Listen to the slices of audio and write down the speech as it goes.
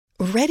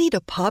Ready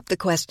to pop the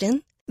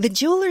question? The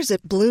jewelers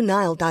at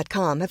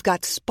BlueNile.com have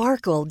got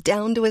sparkle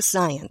down to a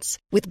science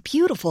with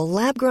beautiful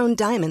lab-grown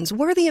diamonds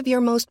worthy of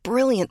your most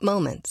brilliant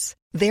moments.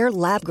 Their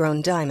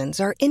lab-grown diamonds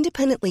are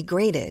independently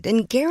graded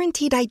and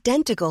guaranteed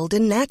identical to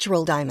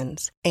natural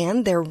diamonds,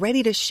 and they're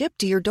ready to ship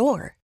to your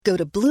door. Go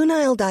to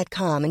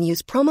BlueNile.com and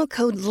use promo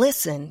code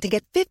LISTEN to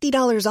get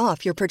 $50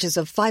 off your purchase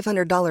of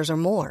 $500 or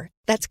more.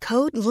 That's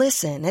code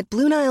LISTEN at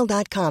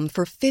BlueNile.com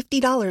for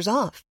 $50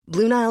 off.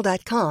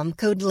 BlueNile.com,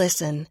 code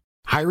LISTEN.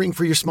 Hiring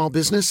for your small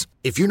business?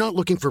 If you're not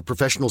looking for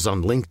professionals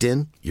on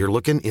LinkedIn, you're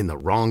looking in the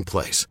wrong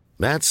place.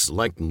 That's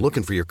like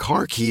looking for your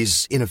car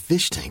keys in a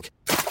fish tank.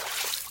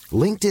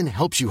 LinkedIn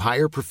helps you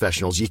hire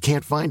professionals you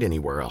can't find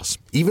anywhere else,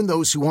 even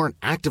those who aren't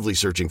actively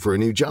searching for a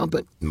new job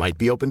but might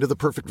be open to the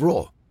perfect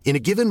role. In a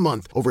given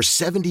month, over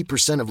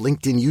 70% of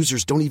LinkedIn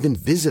users don't even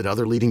visit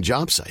other leading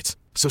job sites.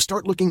 So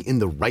start looking in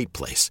the right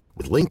place.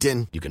 With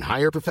LinkedIn, you can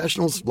hire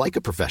professionals like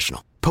a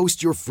professional.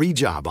 Post your free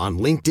job on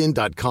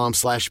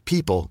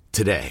linkedin.com/people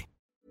today.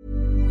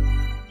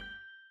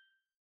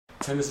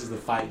 Tennis is the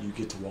fight you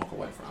get to walk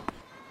away from.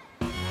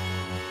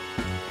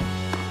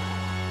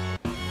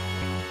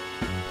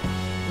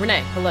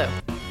 Renee, hello.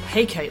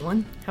 Hey,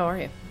 Caitlin. How are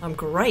you? I'm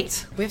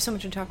great. We have so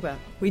much to talk about.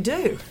 We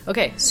do.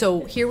 Okay,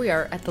 so here we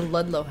are at the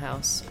Ludlow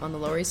House on the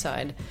Lower East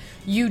Side.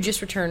 You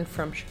just returned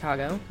from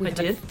Chicago. We had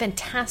a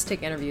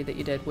fantastic interview that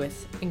you did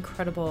with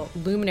incredible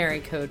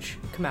luminary coach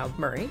Kamau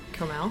Murray.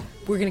 Kamau.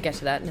 We're going to get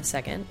to that in a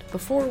second.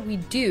 Before we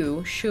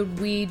do, should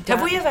we...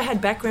 Have we ever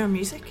had background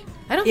music?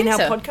 I don't think so.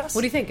 In our podcast?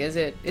 What do you think?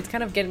 It's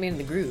kind of getting me in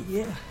the groove.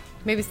 Yeah.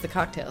 Maybe it's the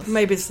cocktails.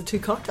 Maybe it's the 2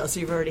 cocktails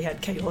you've already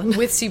had, Caitlin.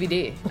 With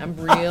CBD. I'm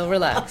real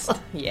relaxed.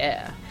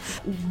 Yeah.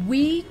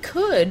 We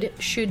could,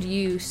 should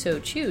you so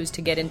choose,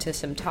 to get into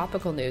some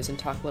topical news and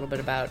talk a little bit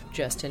about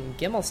Justin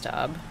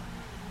Gimelstob.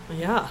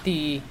 Yeah.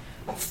 The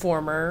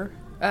former...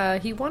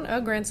 he won a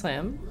Grand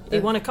Slam. He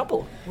won a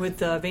couple with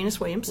Venus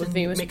Williams with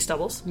in mixed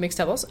doubles. Mixed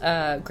doubles.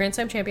 Grand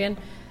Slam champion,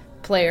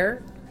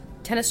 player,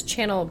 Tennis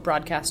Channel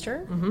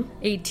broadcaster,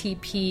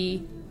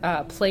 ATP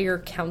Player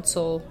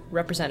Council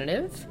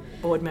representative...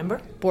 Board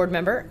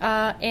member,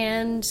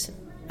 and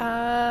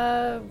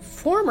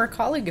former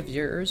colleague of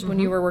yours when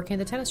you were working at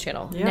the Tennis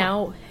Channel. Yeah.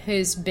 Now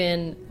has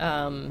been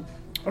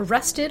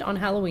arrested on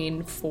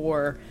Halloween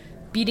for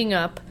beating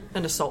up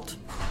an assault,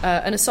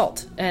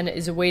 and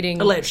is awaiting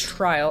alleged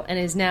trial, and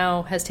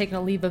has taken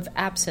a leave of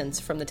absence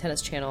from the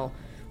Tennis Channel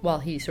while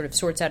he sort of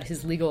sorts out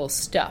his legal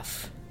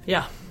stuff.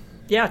 Yeah,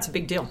 it's a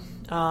big deal.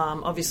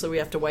 Obviously, we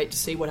have to wait to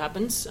see what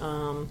happens.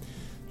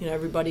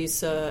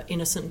 Everybody's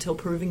innocent until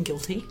proven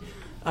guilty.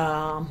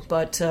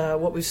 But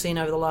what we've seen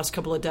over the last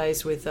couple of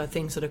days with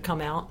things that have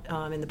come out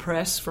in the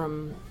press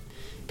from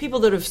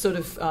people that have sort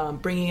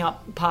of bringing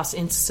up past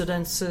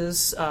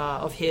incidences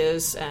of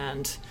his,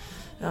 and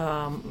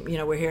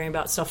we're hearing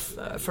about stuff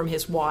from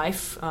his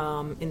wife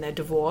in their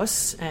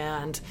divorce,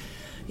 and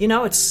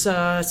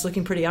it's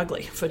looking pretty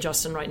ugly for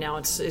Justin right now.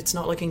 It's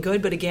not looking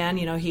good, but again,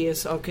 he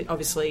is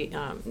obviously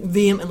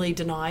vehemently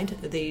denied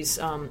these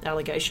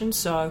allegations.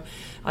 So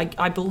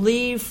I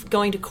believe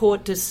going to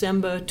court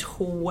December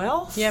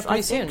 12th. Yeah,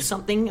 pretty soon.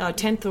 Something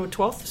 10th or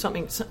 12th,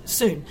 something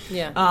soon.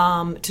 Yeah.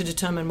 To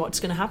determine what's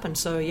going to happen.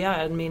 So yeah,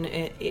 I mean,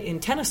 in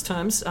tennis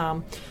terms,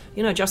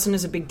 Justin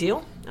is a big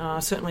deal.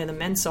 Certainly on the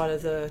men's side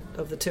of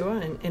the tour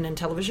and in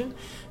television.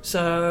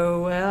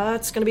 So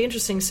it's going to be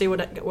interesting to see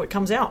what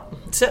comes out.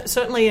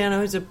 Certainly,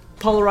 he's a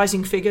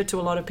polarizing figure to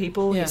a lot of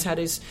people. Yeah. He's had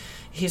his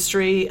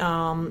history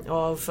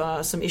of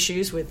some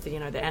issues with the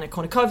Anna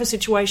Kournikova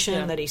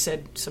situation, that he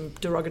said some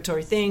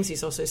derogatory things.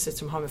 He's also said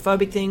some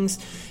homophobic things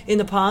in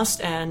the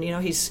past, and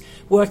he's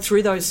worked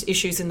through those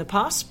issues in the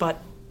past,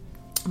 but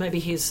maybe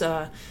his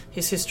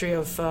history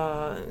of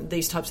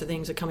these types of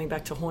things are coming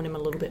back to haunt him a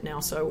little bit now.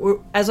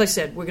 So, as I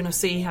said, we're going to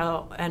see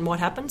how and what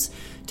happens.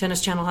 Tennis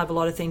Channel have a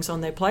lot of things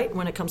on their plate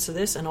when it comes to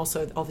this, and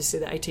also, obviously,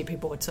 the ATP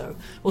board. So,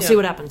 we'll see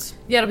what happens.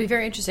 Yeah, it'll be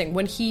very interesting.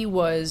 When he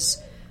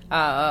was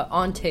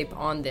on tape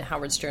on the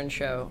Howard Stern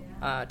show,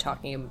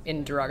 talking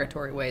in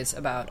derogatory ways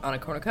about Anna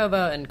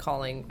Kournikova and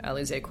calling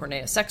Alizé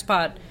Cornet a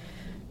sexpot,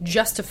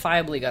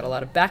 justifiably got a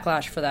lot of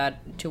backlash for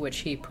that, to which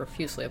he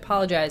profusely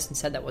apologized and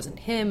said that wasn't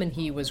him and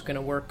he was going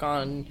to work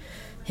on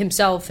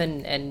himself,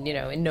 and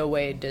in no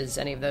way does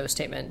any of those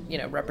statements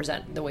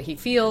represent the way he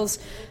feels.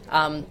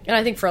 And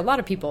I think for a lot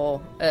of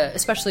people,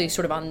 especially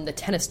sort of on the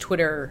tennis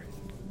Twitter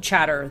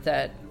chatter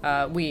that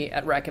we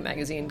at Racket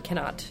Magazine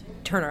cannot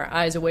turn our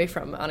eyes away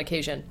from on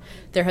occasion,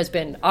 there has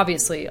been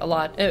obviously a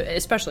lot,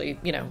 especially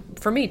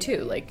for me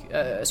too, like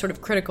sort of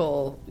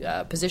critical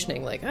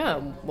positioning, like,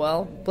 oh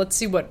well, let's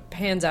see what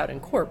pans out in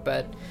court,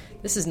 but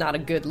this is not a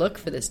good look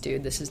for this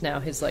dude. This is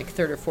now his like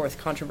third or fourth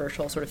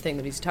controversial sort of thing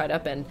that he's tied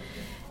up in.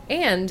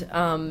 And,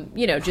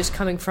 just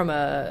coming from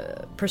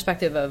a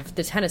perspective of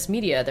the tennis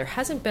media, there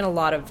hasn't been a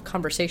lot of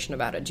conversation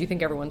about it. Do you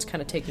think everyone's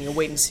kind of taking a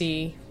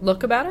wait-and-see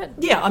look about it?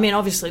 Yeah, I mean,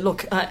 obviously,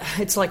 look,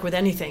 it's like with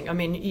anything. I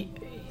mean,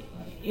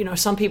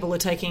 some people are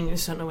taking,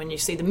 certainly when you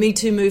see the Me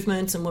Too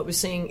movement and what we're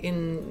seeing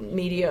in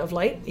media of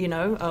late,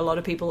 a lot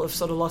of people have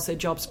sort of lost their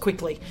jobs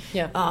quickly.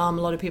 Yeah. A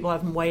lot of people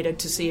haven't waited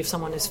to see if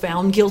someone is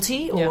found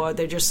guilty, or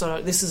they're just sort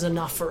of, this is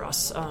enough for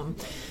us.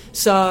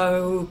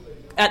 So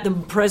at the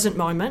present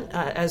moment,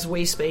 as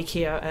we speak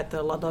here at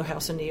the Ludlow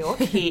House in New York,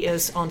 he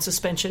is on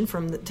suspension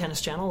from the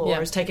Tennis Channel, or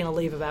has taken a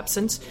leave of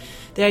absence.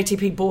 The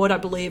ATP board, I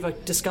believe, are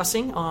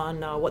discussing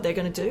on what they're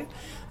going to do.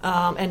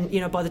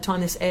 And, by the time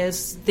this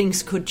airs,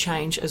 things could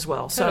change as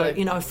well.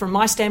 Totally. So, from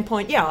my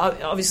standpoint,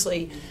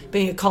 obviously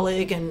being a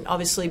colleague and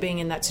obviously being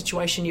in that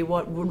situation, you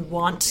would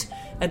want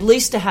at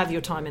least to have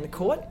your time in the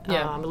court,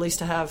 at least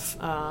to have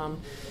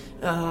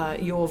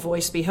your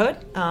voice be heard.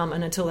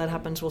 And until that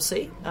happens, we'll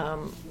see.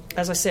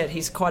 As I said,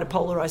 he's quite a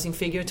polarizing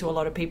figure to a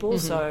lot of people.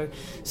 So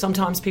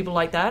sometimes people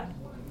like that,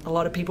 a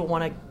lot of people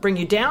want to bring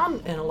you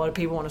down and a lot of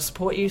people want to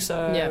support you.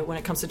 So when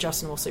it comes to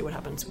Justin, we'll see what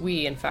happens.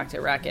 We, in fact,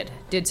 at Racket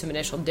did some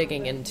initial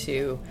digging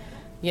into,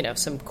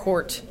 some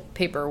court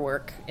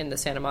paperwork in the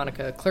Santa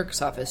Monica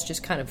clerk's office,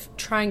 just kind of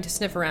trying to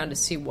sniff around to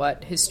see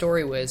what his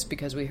story was,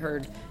 because we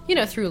heard,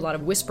 through a lot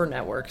of whisper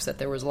networks that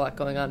there was a lot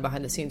going on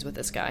behind the scenes with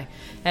this guy.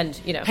 And,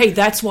 Hey,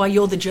 that's why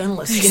you're the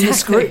journalist in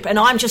this group, and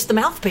I'm just the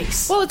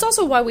mouthpiece. Well, it's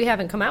also why we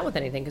haven't come out with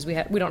anything, because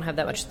we don't have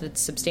that much that's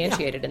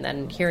substantiated, and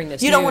then hearing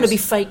this You don't want to be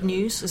fake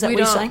news, is that what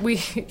you're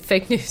saying?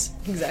 Fake news,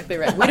 exactly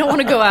right. We don't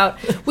want to go out,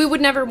 we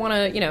would never want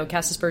to,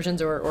 cast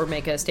aspersions or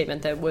make a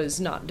statement that was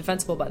not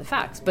defensible by the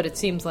facts, but it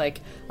seems like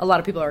a lot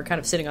of people are kind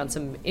of sitting on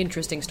some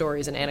interesting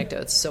stories and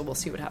anecdotes, so we'll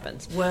see what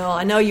happens. Well,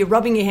 I know you're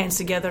rubbing your hands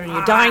together and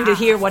you're dying to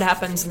hear what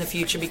happens in the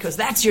future, because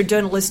that's your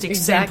journalistic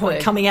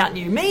standpoint coming out in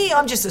you. Me,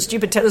 I'm just a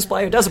stupid tennis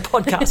player who does a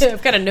podcast.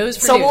 I've got a nose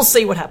for So news. we'll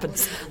see what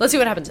happens. Let's see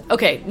what happens.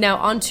 Okay, now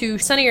on to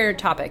sunnier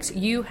topics.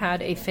 You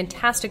had a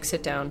fantastic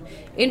sit-down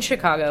in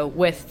Chicago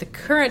with the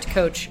current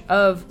coach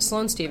of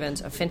Sloane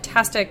Stephens, a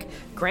fantastic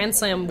Grand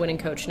Slam winning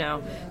coach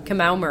now,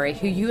 Kamau Murray,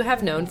 who you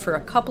have known for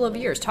a couple of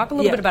years. Talk a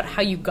little bit about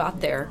how you got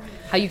there,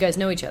 how you guys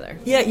know each other.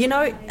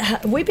 Yeah,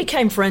 we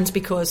became friends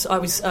because I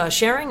was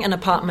sharing an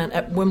apartment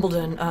at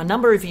Wimbledon a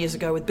number of years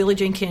ago with Billie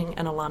Jean King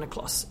and Alana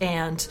Kloss.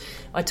 And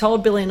I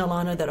told Billie and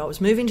Alana that I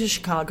was moving to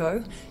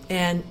Chicago,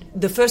 and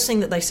the first thing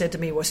that they said to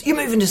me was, "You're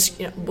moving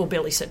to..." Well,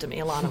 Billie said to me,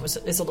 Alana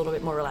is a little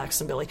bit more relaxed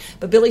than Billie,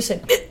 but Billie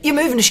said, "You're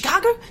moving to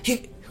Chicago?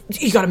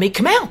 You got to meet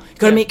Kamau. You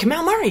got to meet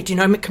Kamau Murray. Do you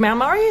know who Kamau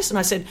Murray is?" And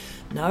I said,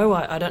 "No,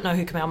 I don't know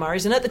who Kamau Murray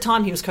is." And at the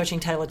time, he was coaching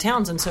Taylor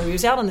Townsend, so he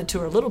was out on the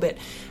tour a little bit.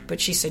 But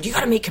she said, "You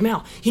got to meet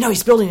Kamau.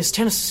 He's building his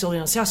tennis facility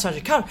on the south side of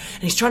Chicago,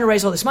 and he's trying to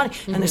raise all this money."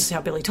 And this is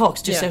how Billie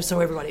talks, just so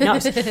everybody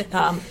knows.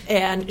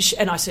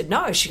 And I said,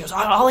 "No." She goes,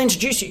 "I'll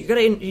introduce you.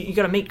 You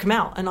got to meet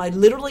Kamau." And I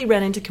literally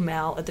ran into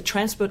Kamau at the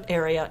transport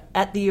area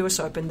at the US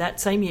Open that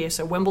same year.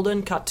 So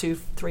Wimbledon, cut to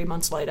 3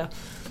 months later.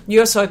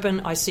 US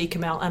Open, I see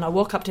Kamau, and I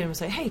walk up to him and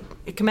say, "Hey,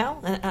 Kamau,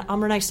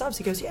 I'm Renee Stubbs."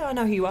 He goes, "Yeah, I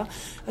know who you are."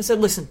 I said,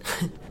 "Listen,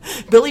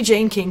 Billie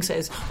Jean King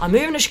says, I'm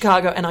moving to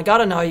Chicago, and I got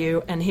to know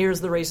you, and here's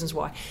the reasons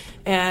why."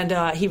 And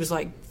he was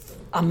like,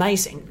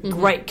 "Amazing,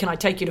 great. Can I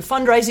take you to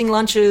fundraising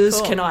lunches?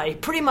 Cool. Can I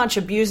pretty much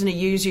abuse and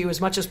use you as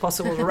much as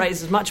possible to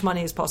raise as much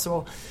money as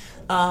possible?"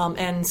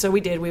 And so we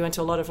did. We went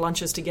to a lot of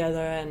lunches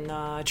together, and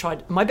I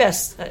tried my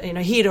best.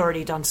 He had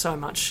already done so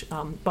much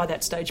by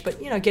that stage,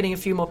 but getting a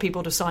few more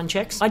people to sign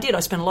checks. I did. I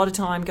spent a lot of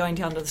time going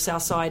down to the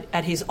south side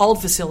at his old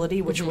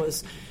facility, which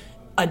was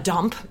a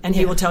dump, and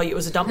he will tell you it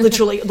was a dump.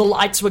 Literally, the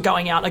lights were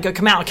going out. I go,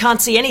 "Kamau, I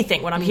can't see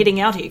anything when I'm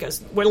hitting out here." He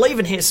goes, "We're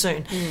leaving here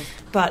soon."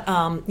 But,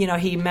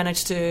 he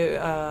managed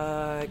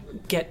to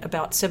get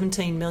about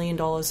 $17 million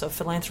of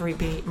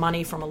philanthropy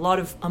money from a lot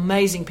of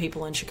amazing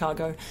people in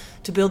Chicago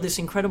to build this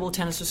incredible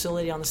tennis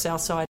facility on the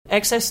south side.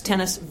 Access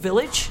Tennis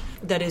Village,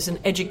 that is an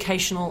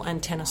educational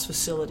and tennis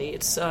facility.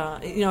 It's,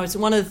 it's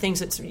one of the things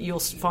that you'll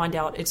find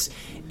out.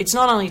 It's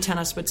not only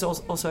tennis, but it's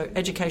also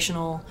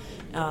educational.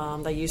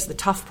 They use the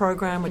TOUGH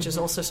program, which is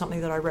also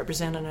something that I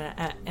represent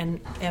and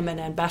am an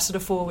ambassador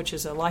for, which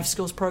is a life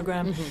skills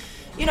program.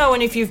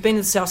 And if you've been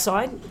to the South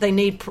Side, they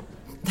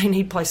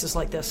need places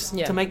like this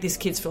to make these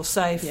kids feel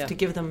safe, to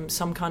give them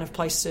some kind of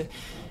place to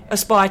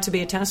aspire to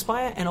be a tennis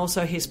player, and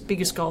also his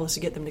biggest goal is to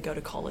get them to go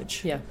to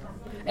college. Yeah.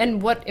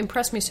 And what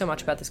impressed me so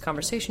much about this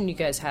conversation you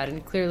guys had,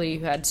 and clearly you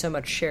had so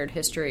much shared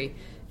history,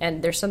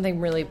 and there's something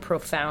really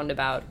profound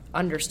about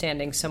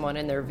understanding someone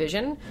and their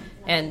vision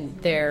and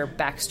their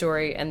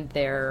backstory and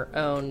their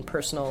own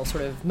personal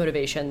sort of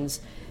motivations,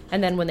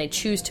 and then when they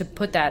choose to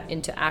put that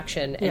into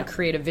action and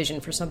create a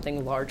vision for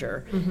something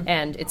larger.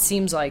 And it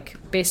seems like,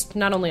 based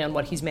not only on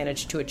what he's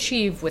managed to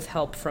achieve with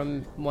help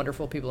from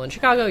wonderful people in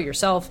Chicago,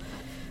 yourself,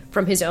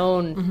 from his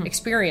own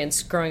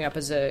experience growing up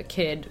as a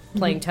kid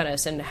playing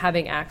tennis and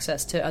having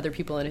access to other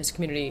people in his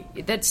community,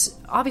 that's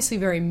obviously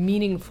very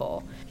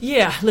meaningful.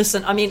 Yeah,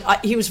 listen,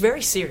 he was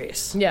very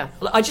serious. Yeah.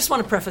 I just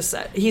want to preface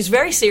that. He's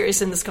very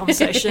serious in this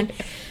conversation.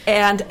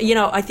 And,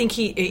 I think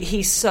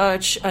he's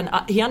such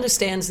he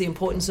understands the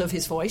importance of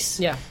his voice.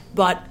 Yeah.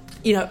 But,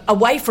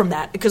 away from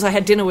that, because I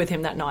had dinner with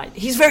him that night,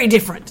 he's very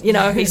different. He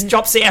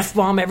drops the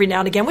F-bomb every now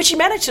and again, which he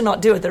managed to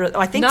not do it,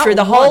 I think, through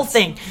the whole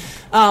thing.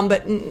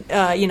 But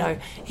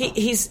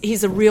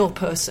he's a real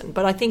person.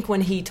 But I think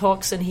when he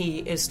talks and he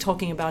is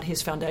talking about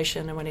his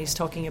foundation and when he's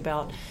talking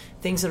about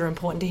things that are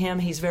important to him,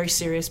 he's very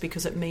serious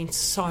because it means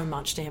so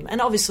much to him.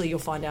 And obviously you'll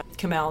find out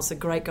Kamau's a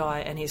great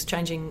guy and he's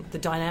changing the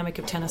dynamic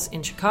of tennis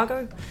in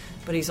Chicago,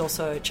 but he's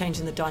also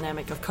changing the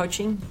dynamic of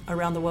coaching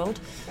around the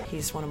world.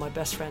 He's one of my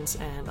best friends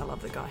and I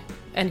love the guy.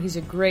 And he's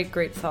a great,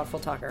 great, thoughtful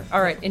talker.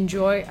 All right,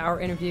 enjoy our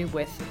interview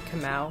with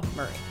Kamau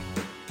Murray.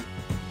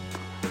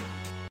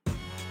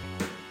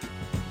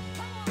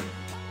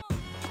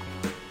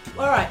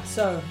 All right,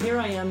 so here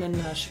I am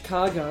in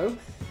Chicago.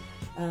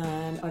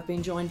 And I've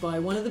been joined by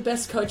one of the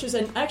best coaches,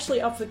 and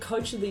actually up for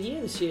Coach of the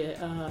Year this year,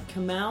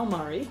 Kamau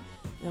Murray.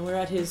 And we're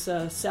at his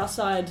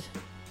Southside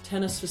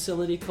tennis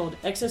facility called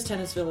Excess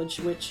Tennis Village,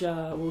 which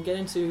we'll get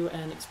into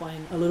and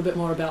explain a little bit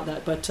more about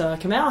that. But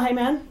Kamau, hey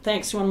man,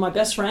 thanks. You're one of my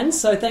best friends.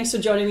 So thanks for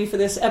joining me for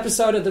this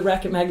episode of the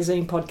Racket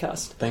Magazine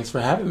podcast. Thanks for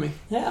having me.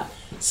 Yeah.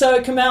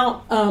 So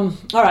Kamau,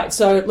 all right,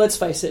 so let's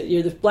face it.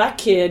 You're the black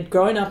kid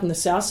growing up in the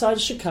South Side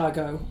of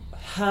Chicago.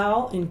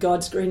 How in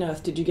God's green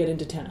earth did you get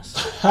into tennis?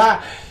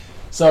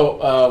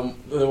 So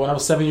when I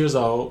was 7 years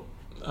old,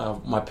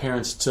 my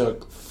parents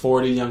took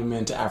 40 young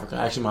men to Africa.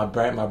 Actually,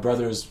 my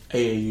brother's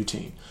AAU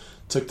team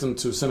took them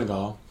to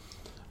Senegal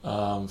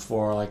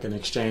for like an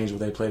exchange where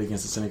they played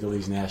against the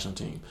Senegalese national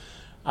team.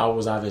 I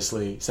was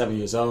obviously 7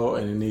 years old,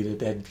 and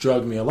they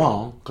drugged me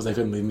along because they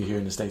couldn't leave me here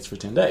in the States for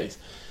 10 days.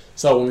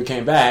 So when we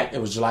came back,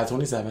 it was July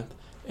 27th,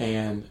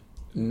 and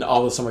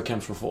all the summer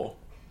camps were full,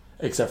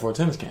 except for a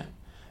tennis camp.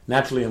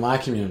 Naturally, in my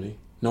community,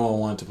 no one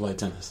wanted to play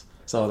tennis.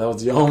 So that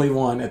was the only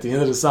one at the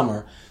end of the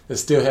summer that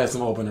still had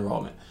some open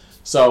enrollment.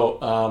 So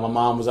my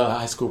mom was a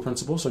high school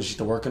principal, so she used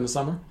to work in the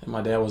summer, and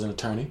my dad was an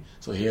attorney,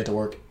 so he had to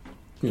work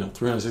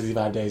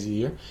 365 days a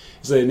year.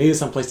 So they needed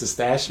some place to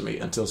stash me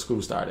until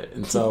school started.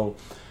 And so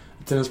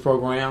the tennis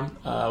program,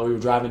 we were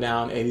driving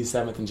down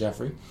 87th and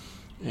Jeffrey,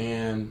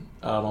 and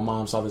my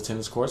mom saw the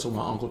tennis courts where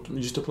my uncle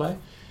used to play.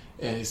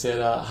 And he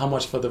said, how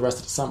much for the rest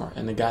of the summer?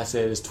 And the guy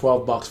said, it's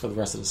 $12 for the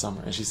rest of the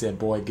summer. And she said,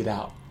 boy, get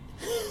out.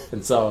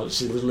 And so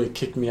she literally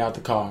kicked me out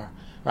the car,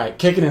 right?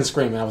 Kicking and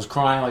screaming. I was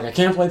crying like, I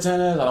can't play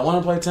tennis. I don't want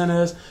to play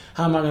tennis.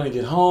 How am I going to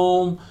get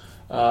home?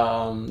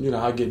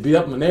 I'd get beat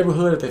up in my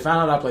neighborhood if they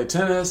found out I played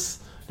tennis.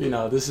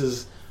 This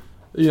is,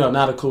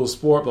 not a cool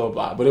sport, blah, blah,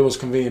 blah. But it was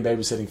convenient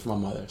babysitting for my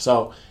mother.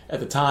 So at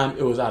the time,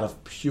 it was out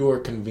of pure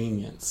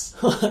convenience.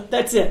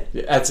 That's it?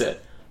 Yeah, that's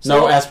it.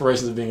 No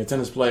aspirations of being a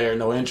tennis player,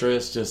 no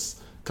interest, just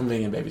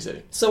convenient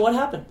babysitting. So what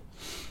happened?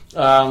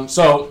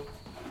 So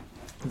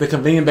the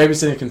convenient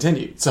babysitting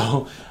continued.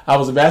 So I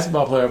was a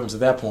basketball player up until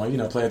that point.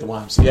 Played at the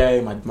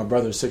YMCA. My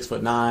brother's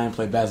 6'9",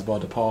 played basketball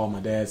at DePaul. My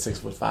dad's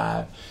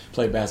 6'5",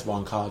 played basketball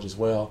in college as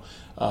well.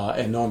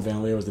 And Norm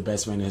Van Leer was the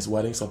best man at his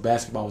wedding. So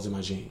basketball was in my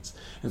genes.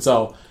 And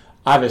so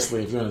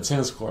obviously, if you're on a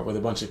tennis court with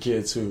a bunch of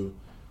kids who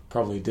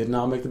probably did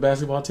not make the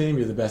basketball team,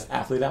 you're the best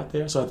athlete out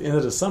there. So at the end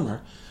of the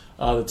summer,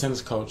 the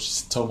tennis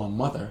coach told my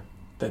mother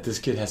that this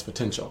kid has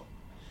potential.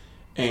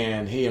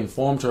 And he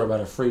informed her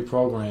about a free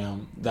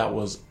program that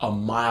was a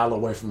mile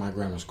away from my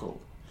grammar school.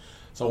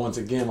 So once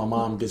again, my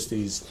mom gets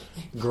these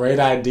great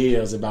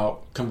ideas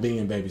about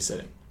convenient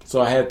babysitting.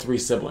 So I had 3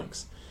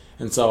 siblings.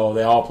 And so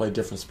they all played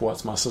different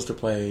sports. My sister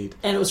played...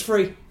 And it was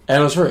free.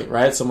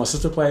 Right? So my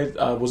sister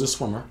was a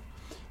swimmer.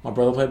 My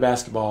brother played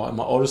basketball. And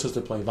my older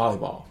sister played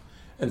volleyball.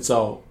 And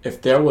so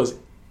if there was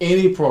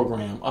any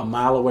program a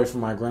mile away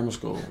from my grammar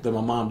school, then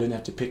my mom didn't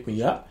have to pick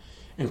me up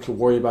and could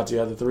worry about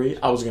the other 3,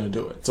 I was going to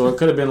do it. So it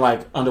could have been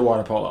like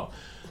underwater polo.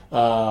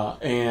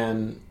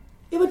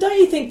 Yeah, but don't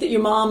you think that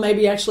your mom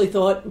maybe actually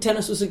thought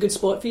tennis was a good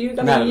sport for you?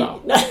 Not at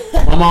all.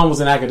 My mom was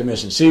an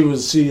academician.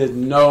 She had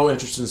no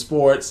interest in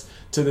sports.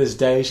 To this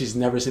day, she's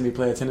never seen me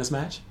play a tennis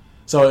match.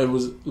 So it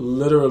was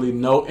literally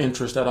no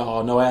interest at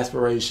all, no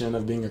aspiration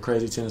of being a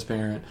crazy tennis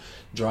parent,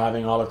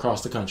 driving all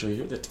across the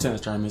country at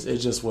tennis tournaments. It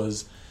just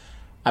was,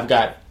 I've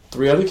got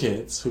 3 other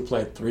kids who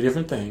play 3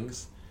 different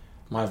things.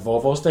 My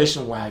Volvo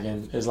station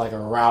wagon is like a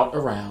route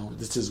around.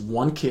 This is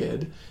one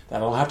kid that I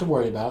don't have to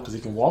worry about because he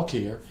can walk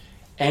here,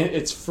 and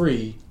it's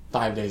free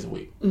 5 days a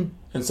week.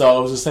 And so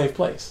it was a safe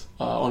place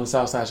on the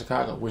south side of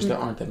Chicago, which there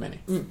aren't that many.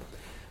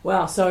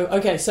 Wow.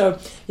 So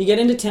you get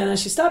into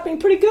tennis, you start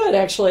being pretty good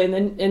actually,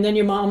 and then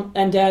your mom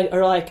and dad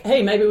are like,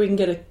 hey, maybe we can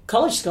get a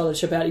college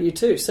scholarship out of you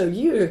too. So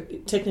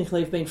you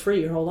technically have been free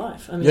your whole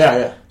life. I mean,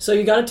 yeah. So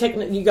you got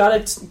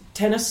a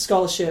tennis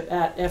scholarship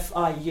at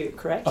FIU,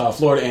 correct?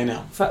 Florida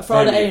A&M.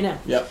 Florida A&M.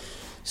 Yep.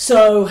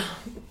 So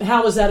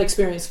how was that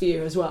experience for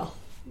you as well?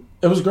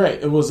 It was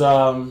great. It was,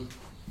 my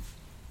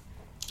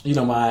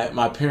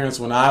parents,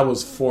 when I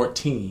was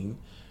 14,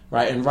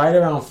 right, and right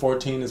around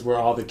 14 is where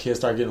all the kids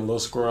start getting a little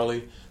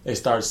squirrely. They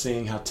start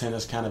seeing how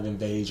tennis kind of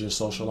invades your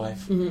social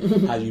life,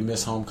 how you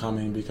miss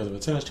homecoming because of a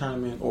tennis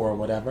tournament or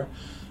whatever.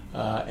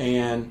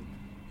 And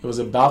it was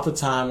about the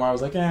time where I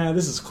was like,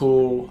 this is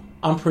cool.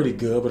 I'm pretty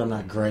good, but I'm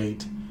not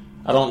great.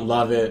 I don't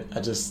love it. I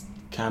just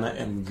kind of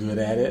am good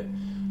at it.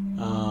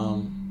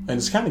 And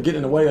it's kind of getting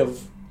in the way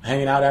of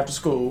hanging out after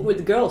school. With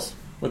the girls.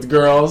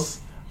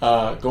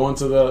 going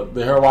to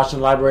the Herald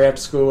Washington Library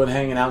after school and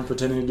hanging out and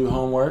pretending to do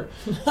homework.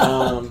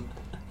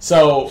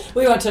 So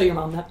we won't tell your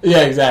mom that.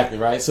 Yeah, exactly,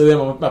 right? So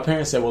then my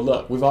parents said, well,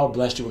 look, we've all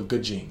blessed you with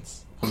good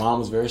genes. My mom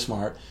was very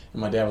smart,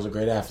 and my dad was a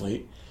great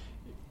athlete.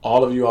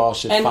 All of you all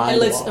should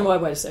find the ball.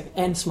 Wait a second.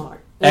 And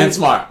smart. And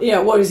smart. Yeah,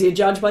 what, is he a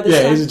judge by this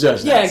time? Yeah, he's a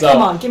judge now. Yeah, so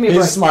come on, give me a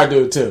break. He's a smart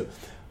dude, too.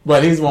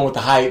 But he's the one with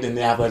the height and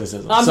the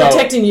athleticism. I'm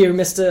protecting you,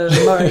 Mr.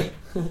 Murray.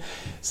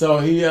 So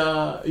he,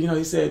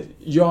 he said,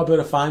 you all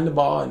better find the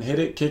ball and hit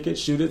it, kick it,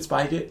 shoot it,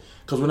 spike it,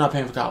 because we're not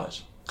paying for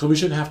college. Because we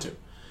shouldn't have to.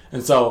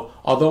 And so,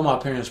 although my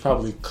parents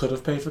probably could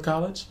have paid for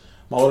college,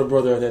 my older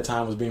brother at that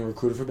time was being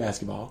recruited for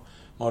basketball.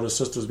 My older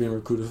sister was being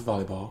recruited for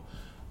volleyball.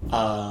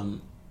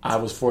 I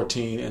was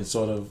 14 and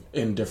sort of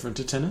indifferent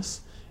to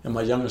tennis. And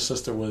my younger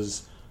sister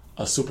was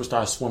a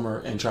superstar swimmer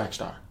and track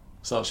star.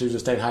 So she was a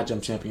state high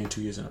jump champion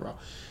 2 years in a row.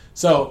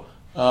 So,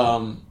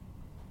 my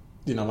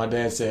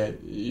dad said,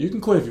 you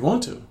can quit if you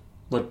want to,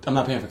 but I'm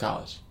not paying for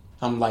college.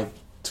 I'm like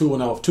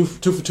 2-0, 2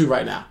 for 2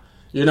 right now.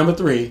 You're number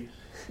 3.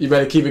 You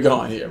better keep it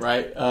going here,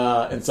 right?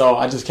 And so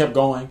I just kept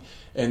going.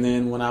 And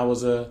then when I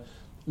was a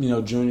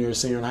junior or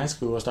senior in high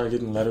school, I started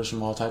getting letters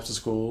from all types of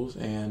schools,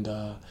 and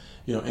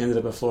ended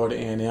up at Florida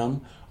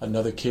A&M.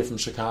 Another kid from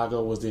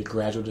Chicago was the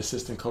graduate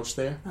assistant coach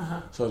there.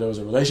 So there was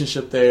a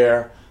relationship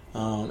there,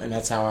 and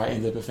that's how I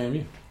ended up at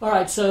FAMU. All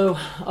right, so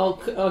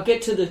I'll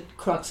get to the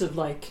crux of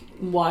like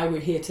why we're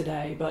here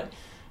today, but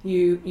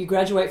you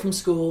graduate from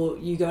school,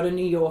 you go to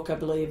New York, I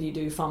believe, you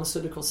do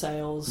pharmaceutical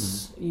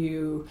sales,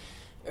 you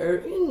are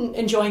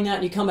enjoying that,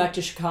 and you come back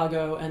to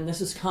Chicago, and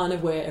this is kind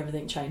of where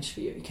everything changed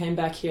for you. You came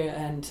back here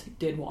and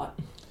did what?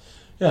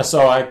 Yeah,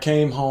 so I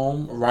came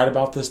home right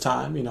about this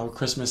time,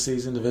 Christmas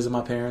season, to visit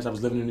my parents. I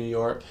was living in New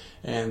York,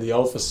 and the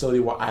old facility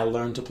where I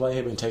learned to play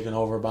had been taken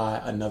over by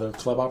another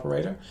club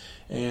operator.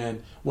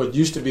 And what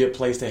used to be a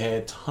place that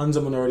had tons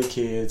of minority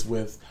kids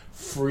with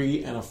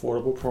free and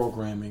affordable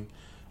programming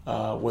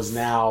was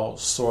now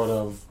sort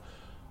of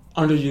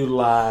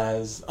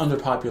underutilized,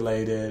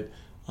 underpopulated,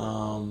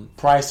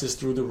 prices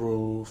through the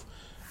roof,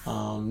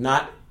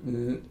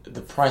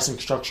 the pricing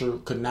structure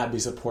could not be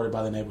supported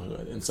by the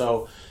neighborhood. And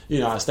so,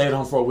 I stayed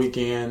home for a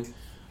weekend,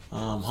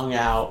 hung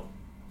out,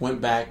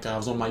 went back. I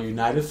was on my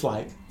United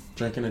flight,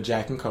 drinking a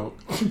Jack and Coke.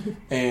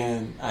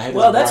 And I had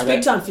that's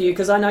big time for you,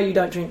 because I know you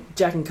don't drink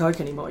Jack and Coke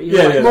anymore.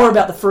 You're more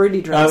about the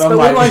fruity drinks, but we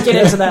won't get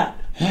into that.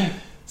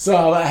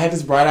 So I had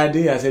this bright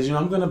idea. I said,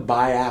 I'm going to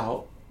buy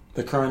out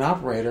the current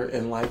operator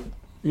and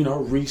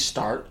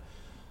restart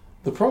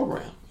the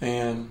program.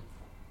 And,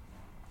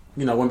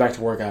 went back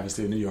to work,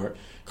 obviously, in New York,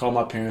 called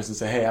my parents and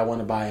said, hey, I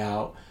want to buy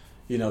out,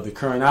 the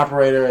current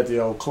operator at the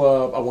old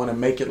club. I want to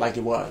make it like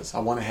it was. I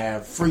want to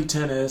have free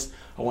tennis.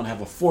 I want to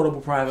have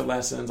affordable private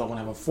lessons. I want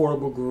to have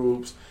affordable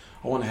groups.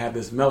 I want to have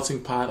this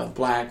melting pot of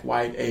black,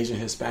 white, Asian,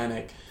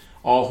 Hispanic,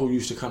 all who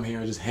used to come here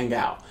and just hang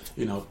out,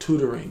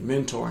 tutoring,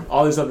 mentoring,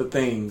 all these other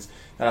things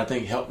that I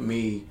think helped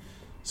me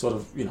sort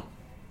of,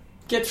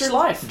 get through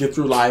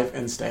life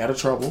and stay out of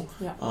trouble.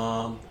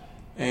 Yeah.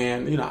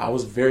 And I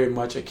was very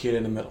much a kid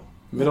in the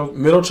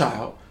middle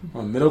child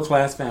from a middle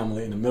class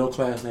family in a middle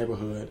class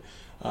neighborhood,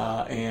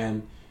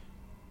 and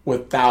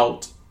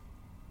without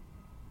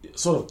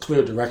sort of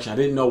clear direction. I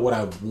didn't know what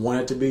I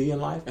wanted to be in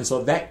life, and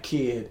so that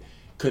kid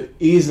could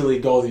easily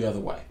go the other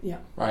way. Yeah.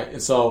 Right.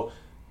 And so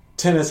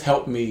tennis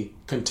helped me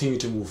continue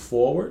to move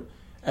forward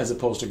as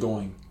opposed to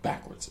going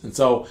backwards. And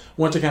so I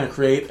wanted to kind of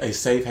create a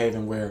safe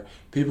haven where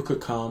people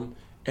could come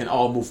and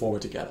all move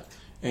forward together.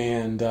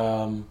 And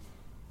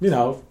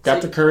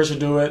got the courage to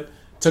do it.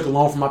 Took a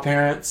loan from my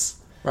parents.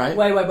 Right.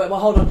 Wait. Well,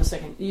 hold on a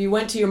second. You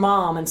went to your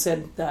mom and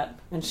said that,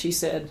 and she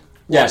said,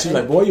 yeah, she's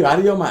like, boy, you out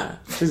of your mind.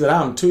 She said,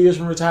 I'm 2 years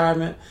from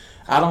retirement.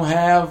 I don't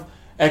have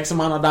X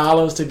amount of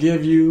dollars to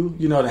give you.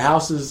 The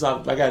house is,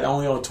 I got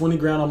only on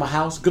 $20,000 on my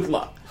house. Good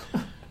luck.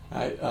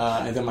 Right.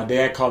 And then my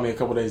dad called me a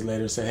couple days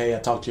later and said, hey, I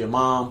talked to your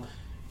mom.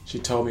 She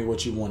told me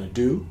what you want to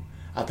do.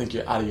 I think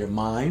you're out of your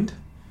mind,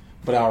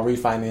 but I'll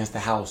refinance the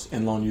house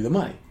and loan you the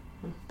money.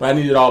 But I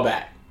need it all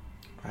back.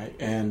 Right.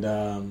 And,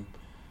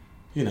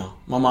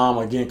 my mom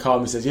again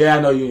called me and says, yeah,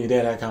 I know you and your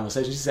dad had a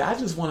conversation. She said, I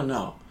just want to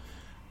know.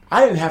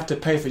 I didn't have to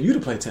pay for you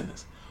to play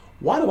tennis.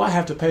 Why do I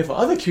have to pay for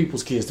other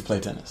people's kids to play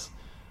tennis?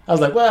 I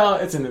was like, well,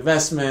 it's an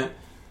investment.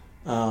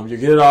 You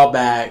get it all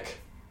back.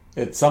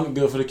 It's something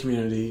good for the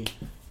community.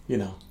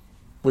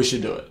 We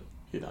should do it.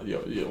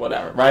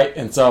 Whatever, right?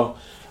 And so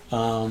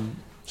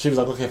she was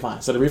like, okay,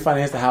 fine. So they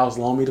refinanced the house,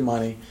 loaned me the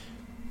money.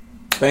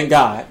 Thank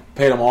God.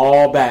 Paid them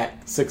all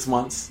back 6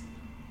 months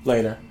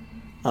later.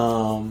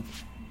 And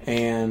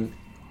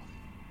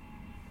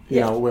they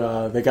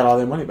got all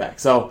their money back.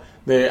 So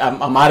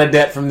I'm out of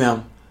debt from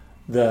them.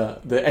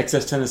 The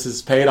excess tennis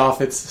has paid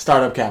off its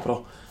startup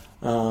capital,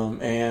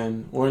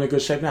 and we're in a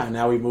good shape now.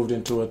 Now we moved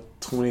into a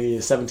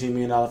 $17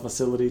 million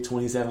facility,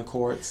 27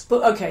 courts.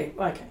 But okay.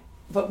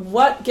 But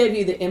what gave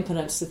you the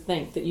impetus to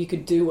think that you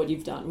could do what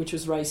you've done, which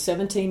was raise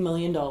 $17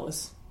 million,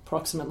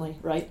 approximately,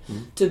 right,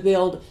 to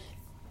build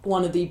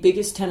one of the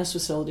biggest tennis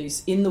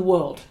facilities in the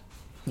world?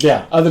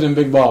 Yeah, other than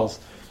big balls.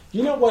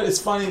 You know what? It's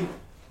funny.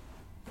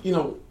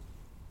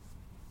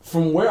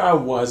 from where I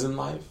was in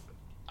life,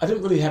 I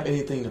didn't really have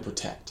anything to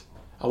protect.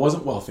 I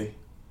wasn't wealthy.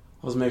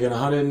 I was making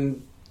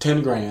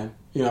 110 grand,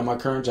 at my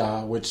current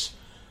job, which,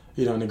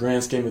 in the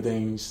grand scheme of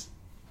things,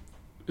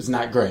 is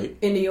not great.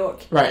 In New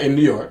York. Right, in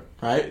New York,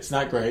 right? It's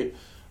not great.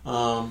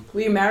 Were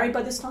you married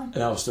by this time?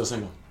 And I was still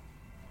single.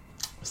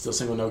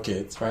 No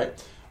kids, right?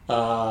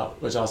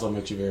 Which also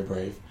makes you very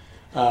brave.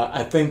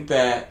 I think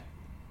that,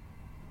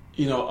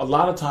 a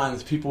lot of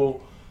times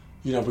people,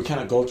 we kind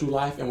of go through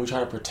life and we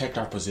try to protect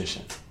our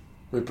position.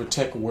 We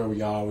protect where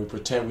we are. We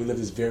live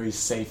this very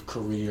safe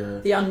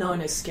career. The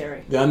unknown is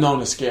scary.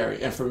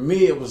 And for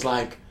me, it was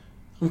like,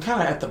 I'm kind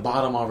of at the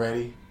bottom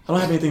already. I don't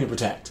have anything to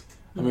protect.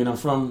 I mean, I'm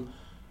from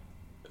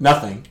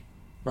nothing,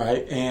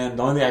 right? And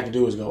the only thing I can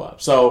do is go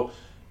up. So,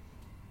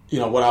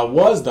 what I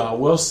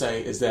will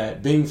say is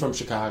that being from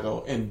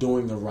Chicago and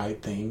doing the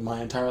right thing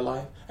my entire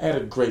life, I had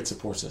a great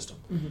support system,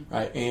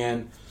 right?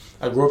 And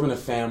I grew up in a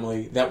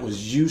family that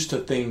was used to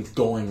things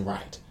going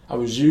right. I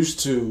was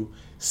used to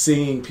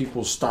seeing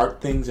people start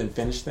things and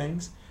finish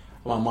things.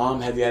 My mom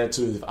had the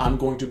attitude, if I'm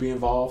going to be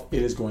involved,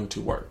 it is going to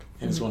work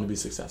and it's going to be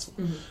successful.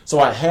 So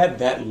I had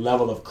that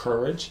level of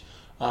courage.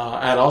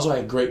 I had also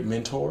had great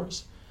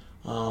mentors,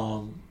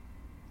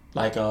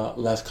 like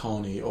Les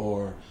Coney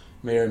or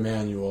Mayor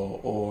Emanuel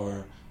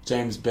or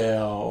James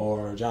Bell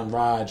or John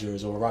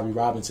Rogers or Robbie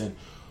Robinson,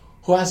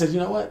 who I said, you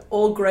know what?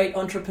 All great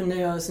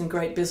entrepreneurs and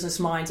great business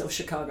minds of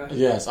Chicago.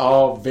 Yes,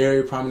 all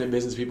very prominent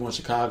business people in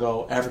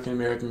Chicago,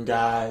 African-American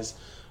guys.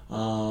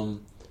 And,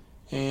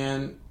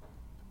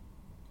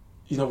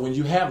 when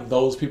you have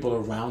those people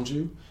around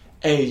you,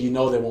 A,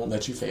 they won't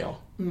let you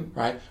fail,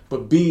 right?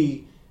 But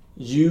B,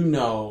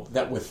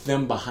 that with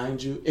them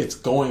behind you, it's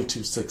going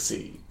to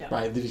succeed,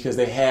 right? Because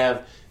they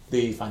have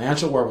the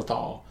financial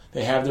wherewithal,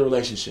 they have the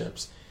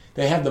relationships,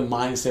 they have the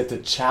mindset to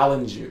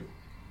challenge you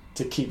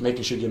to keep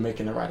making sure you're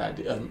making the right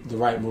idea, the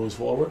right moves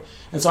forward.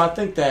 And so I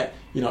think that,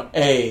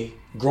 A,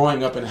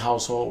 growing up in a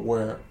household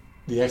where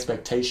the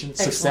expectation,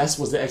 success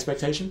was the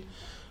expectation,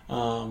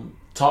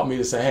 taught me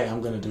to say, hey,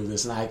 I'm going to do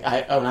this. And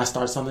when I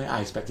start something,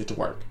 I expect it to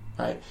work,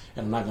 right?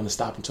 And I'm not going to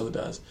stop until it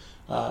does.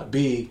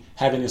 B,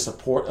 having the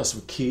support of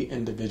some key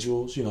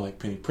individuals, like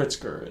Penny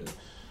Pritzker and,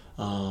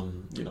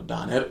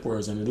 Don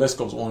Edwards, and the list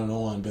goes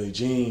on, Billie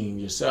Jean,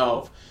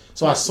 yourself.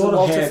 So I sort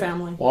of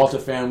had Walter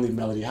Family,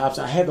 Melody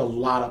Hobson. I had a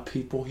lot of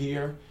people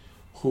here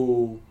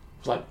who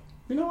was like,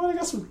 I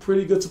got some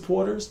pretty good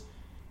supporters.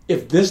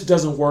 If this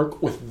doesn't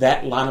work with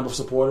that lineup of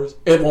supporters,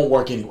 it won't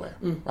work anywhere,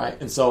 right?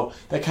 And so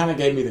that kind of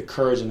gave me the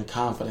courage and the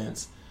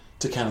confidence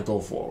to kind of go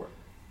forward.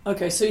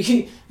 Okay, so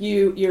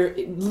you're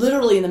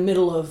literally in the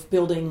middle of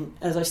building,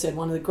 as I said,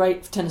 one of the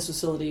great tennis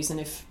facilities. And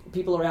if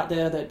people are out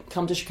there that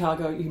come to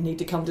Chicago, you need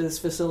to come to this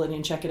facility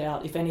and check it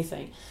out, if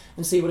anything,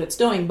 and see what it's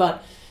doing.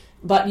 But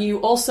you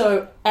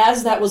also,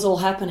 as that was all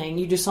happening,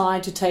 you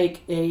decide to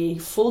take a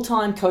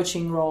full-time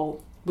coaching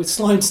role with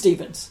Sloane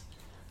Stephens.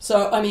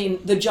 So, I mean,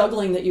 the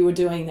juggling that you were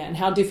doing then,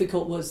 how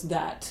difficult was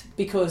that?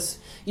 Because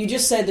you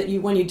just said that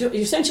you're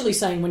essentially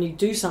saying when you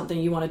do something,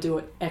 you want to do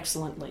it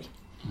excellently,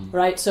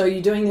 right? So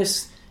you're doing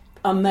this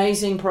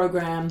amazing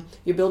program,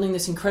 you're building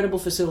this incredible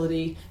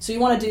facility, so you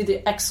want to do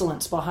the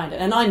excellence behind it.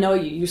 And I know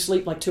you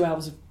sleep like 2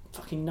 hours a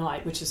fucking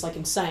night, which is like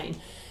insane.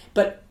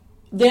 But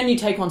then you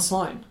take on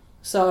Sloane.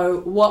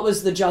 So what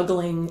was the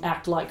juggling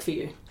act like for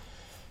you?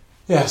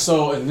 Yeah,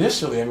 so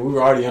initially, we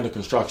were already under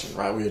construction,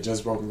 right? We had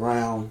just broken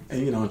ground.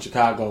 And, in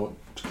Chicago,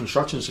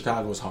 construction in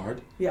Chicago is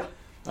hard. Yeah.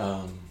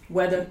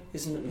 Weather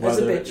is a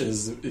bitch.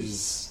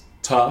 is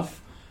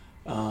tough.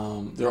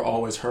 There are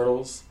always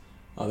hurdles.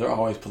 There are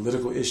always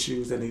political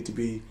issues that need to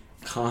be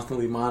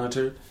constantly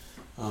monitored.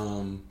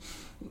 Community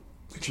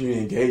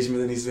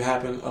engagement that needs to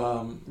happen,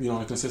 on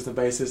a consistent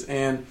basis.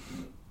 And,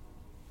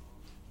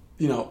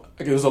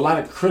 there's a lot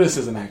of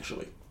criticism,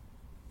 actually,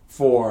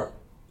 for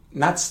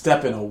not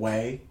stepping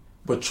away,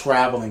 but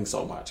traveling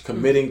so much,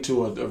 committing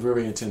to a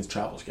very intense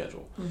travel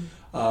schedule.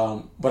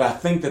 But I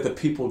think that the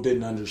people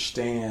didn't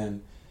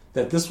understand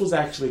that this was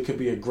actually could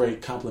be a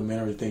great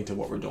complementary thing to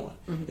what we're doing.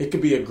 It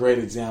could be a great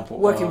example.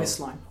 Working with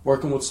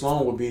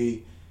Sloane would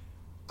be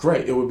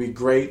great. It would be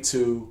great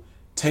to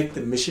take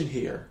the mission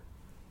here,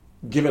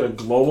 give it a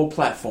global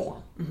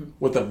platform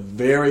with a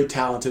very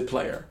talented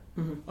player,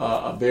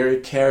 a very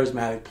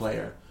charismatic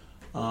player,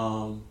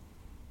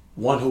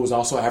 one who was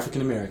also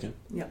African American,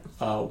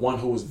 one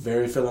who was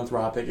very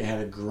philanthropic and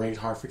had a great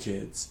heart for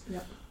kids,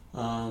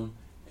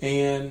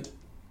 and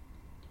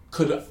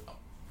could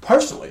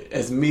personally,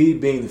 as me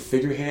being the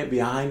figurehead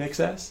behind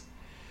Excess,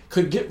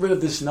 could get rid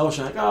of this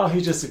notion like, oh,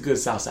 he's just a good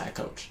Southside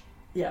coach.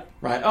 Yeah.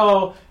 Right?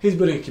 Oh, he's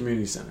building a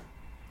community center.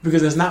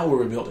 Because that's not what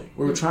we're building.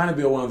 We were trying to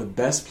build one of the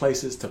best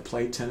places to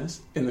play tennis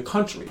in the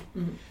country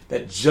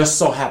that just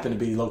so happened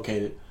to be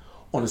located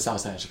on the south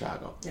side of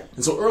Chicago. Yeah.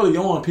 And so early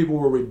on, people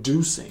were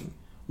reducing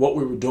what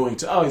we were doing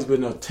to, oh, he's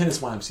building a tennis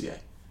YMCA. I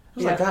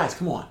was like, guys,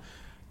 come on.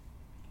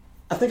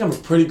 I think I'm a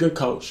pretty good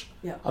coach.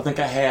 Yeah. I think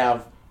I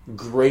have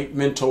great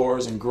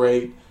mentors and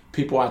great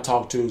people I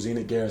talk to,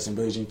 Zena Garrison,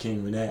 Billie Jean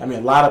King, Renee. I mean,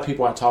 a lot of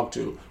people I talk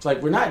to. It's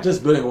like, we're not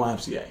just building a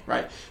YMCA,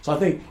 right? So I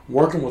think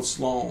working with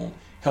Sloane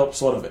help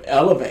sort of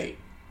elevate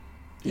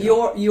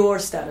your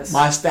status.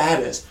 My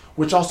status,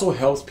 which also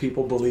helps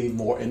people believe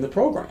more in the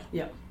program.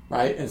 Yeah.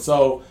 Right? And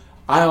so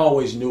I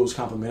always knew it was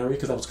complimentary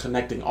because I was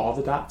connecting all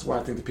the dots, where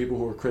I think the people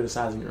who were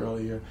criticizing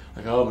earlier,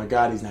 like, oh my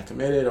God, he's not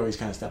committed, or he's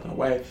kind of stepping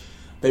away,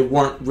 they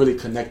weren't really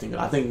connecting it.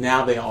 I think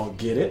now they all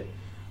get it.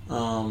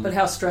 But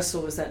how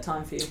stressful was that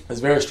time for you? It's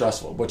very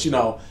stressful. But,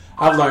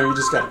 I've learned you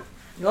just got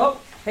to... Oh,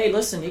 hey,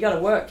 listen, you got to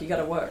work. You got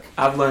to work.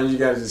 I've learned you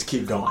got to just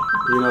keep going.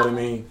 You know what I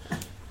mean?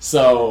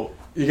 So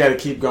you got to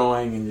keep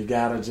going, and you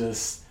got to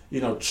just,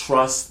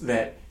 trust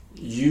that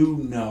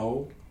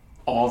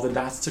all the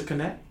dots to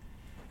connect.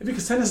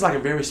 Because tennis is like a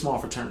very small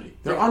fraternity.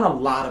 There aren't a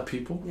lot of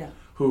people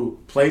who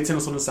played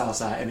tennis on the South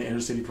Side in the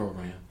inner city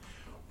program,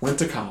 went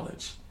to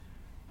college,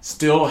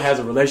 still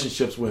has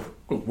relationships went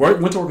to work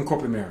in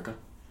corporate America,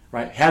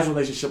 right? Has a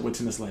relationship with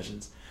tennis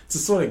legends to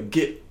sort of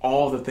get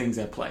all the things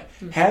at play.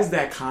 Has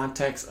that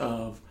context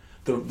of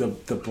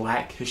the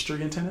black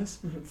history in tennis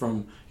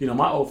from,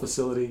 my old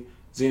facility.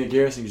 Zena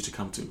Garrison used to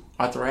come to.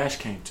 Arthur Ashe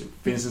came to.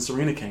 Venus and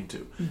Serena came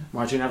to.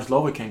 Martina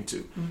Navratilova came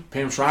to.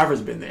 Pam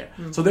Shriver's been there.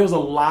 So there was a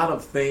lot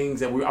of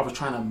things that I was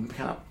trying to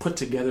kind of put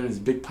together in this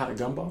big pot of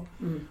gumbo,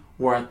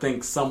 where I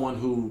think someone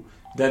who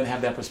doesn't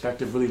have that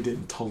perspective really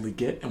didn't totally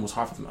get, and was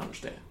hard for them to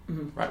understand.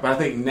 Right? But I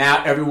think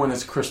now everyone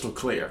is crystal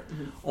clear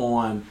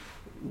on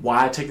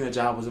why taking the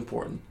job was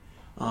important.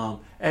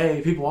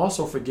 People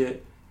also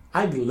forget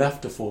I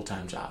left a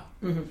full-time job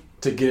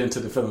to get into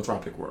the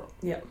philanthropic world.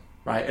 Yeah.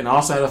 Right? And I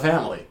also had a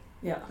family.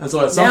 Yeah. And so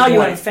at some point, you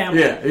have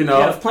family. Yeah, you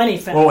have plenty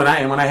of family.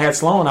 Well, when I had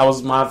Sloan, I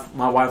was my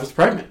wife was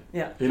pregnant.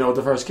 Yeah. With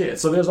the first kid.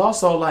 So there's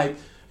also I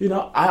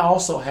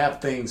also have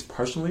things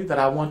personally that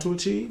I want to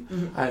achieve.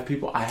 I have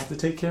people I have to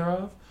take care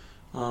of.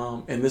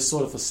 And this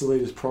sort of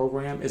facility, this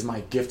program, is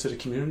my gift to the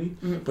community,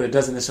 but it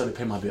doesn't necessarily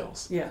pay my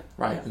bills. Yeah.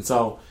 Right. Yeah. And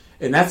so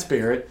in that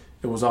spirit,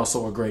 it was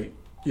also a great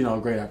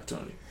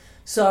opportunity.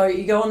 So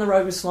you go on the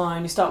road with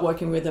Sloan, you start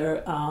working with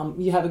her.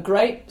 You have a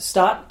great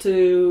start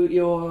to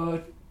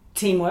your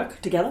teamwork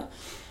together,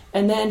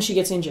 and then she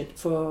gets injured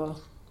for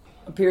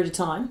a period of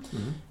time.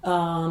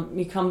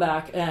 You come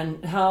back, and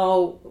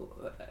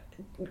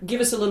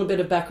give us a little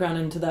bit of background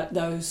into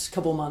those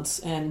couple of months,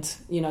 and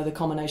the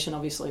culmination,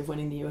 obviously, of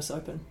winning the US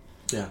Open.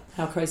 Yeah,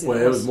 how crazy! Well,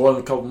 it was more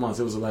than a couple of months;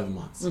 it was 11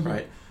 months,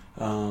 right?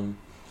 And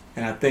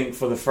I think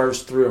for the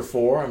first 3 or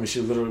 4,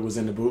 she literally was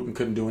in the boot and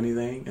couldn't do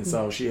anything, and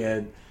so she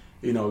had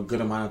a good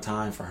amount of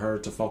time for her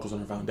to focus on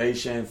her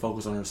foundation,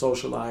 focus on her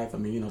social life.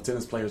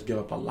 Tennis players give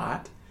up a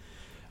lot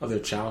of their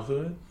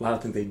childhood, a lot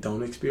of things they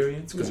don't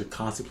experience because they're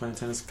constantly playing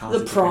tennis.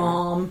 Constantly the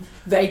prom,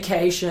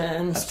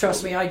 vacations. Absolutely.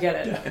 Trust me, I get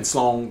it. Yeah. And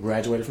Sloan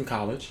graduated from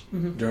college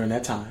during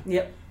that time.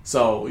 Yep.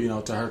 So,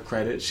 to her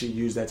credit, she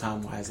used that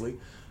time wisely.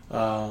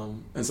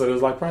 And so it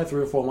was probably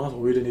 3 or 4 months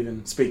where we didn't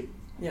even speak.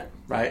 Yeah.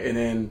 Right? And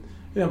then,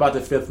 about the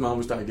 5th month,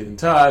 we started getting in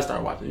touch,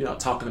 started watching,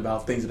 talking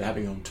about things that are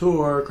happening on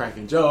tour,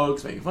 cracking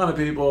jokes, making fun of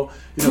people,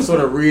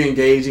 sort of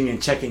re-engaging and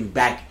checking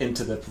back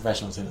into the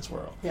professional tennis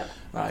world. Yeah.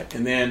 Right.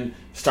 And then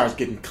starts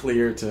getting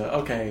clear to,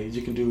 okay,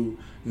 you can do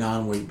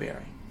non-weight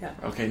bearing. Yeah.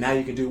 Okay, now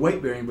you can do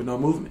weight bearing but no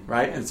movement,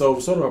 right? And so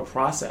sort of a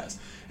process.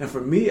 And for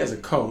me as a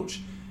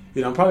coach,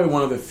 I'm probably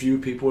one of the few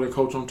people that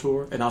coach on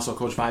tour and also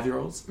coach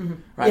 5-year-olds.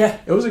 Right? Yeah.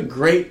 It was a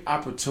great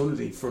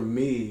opportunity for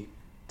me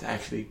to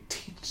actually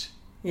teach.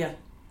 Yeah.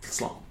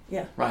 Sloan.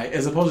 Yeah. Right?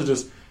 As opposed to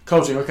just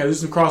coaching. Okay, let's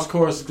do cross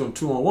course, let's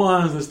do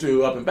 2-on-1s, let's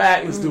do up and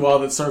back, let's do all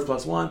the serve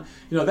plus 1.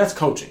 That's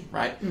coaching,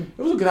 right? It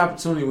was a good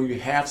opportunity when you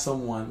have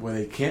someone where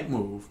they can't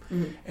move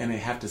and they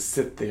have to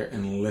sit there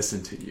and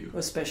listen to you.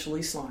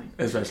 Especially Sloan.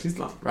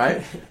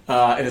 Right?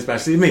 And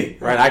especially me,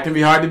 right? I can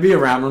be hard to be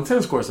around on the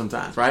tennis court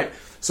sometimes, right?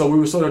 So we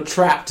were sort of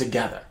trapped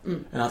together.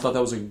 And I thought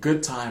that was a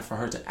good time for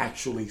her to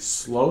actually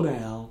slow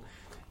down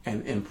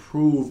and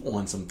improve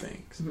on some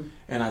things.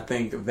 And I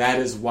think that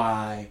is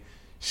why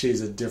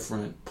she's a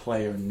different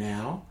player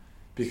now,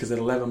 because at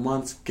 11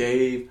 months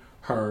gave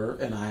her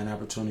and I an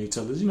opportunity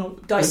to,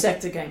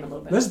 dissect the game a little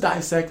bit. Let's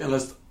dissect and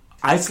let's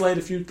isolate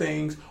a few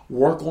things,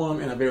 work on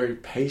them in a very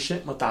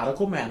patient,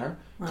 methodical manner,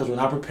 because we're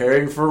not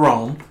preparing for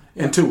Rome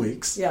in 2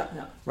 weeks. Yeah.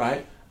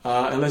 Right?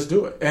 And let's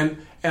do it. And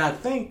I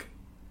think...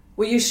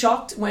 Were you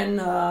shocked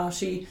when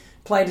she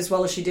played as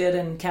well as she did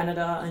in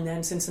Canada and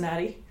then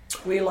Cincinnati?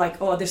 Were you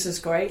like, oh, this is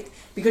great?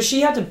 Because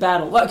she had to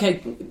battle.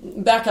 Okay,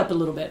 back up a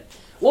little bit.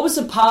 What was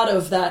the part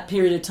of that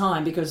period of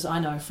time? Because I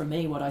know from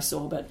me what I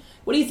saw, but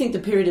what do you think the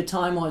period of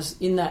time was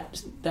in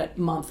that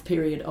month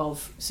period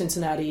of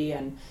Cincinnati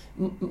and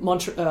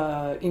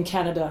in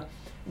Canada?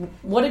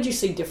 What did you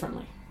see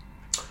differently?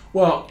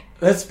 Well,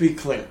 let's be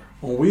clear.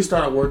 When we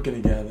started working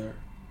together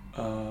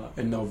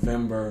in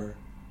November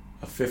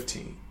of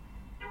 15,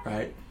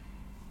 right?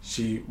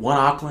 She won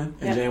Auckland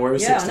in January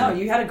 16. Yeah, I know.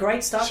 You had a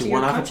great start to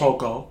your coaching. She won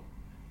Acapulco,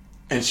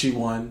 and she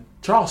won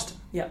Charleston,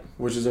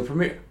 which is a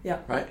premier. Yeah.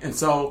 Right? And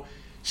so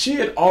she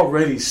had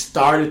already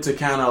started to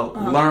kind of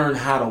learn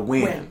how to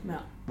win,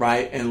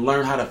 right? And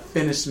learn how to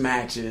finish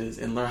matches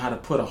and learn how to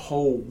put a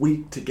whole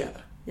week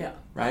together. Yeah.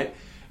 Right?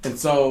 And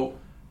so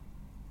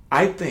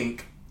I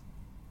think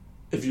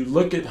if you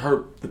look at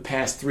the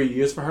past 3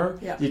 years for her,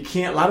 you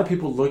can't. A lot of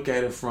people look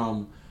at it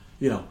from,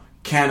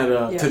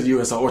 Canada to the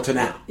U.S. or to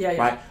now,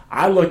 right?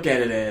 I look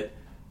at it at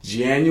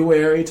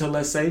January to,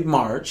 let's say,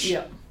 March.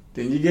 Yeah.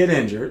 Then you get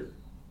injured,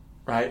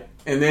 right?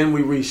 And then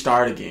we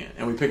restart again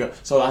and we pick up.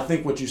 So I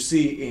think what you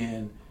see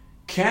in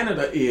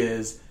Canada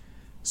is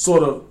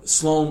sort of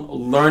Sloane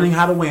learning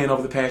how to win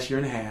over the past year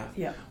and a half.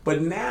 Yeah.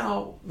 But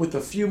now with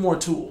a few more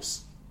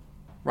tools,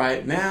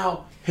 right?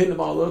 Now hitting the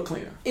ball a little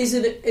cleaner. Is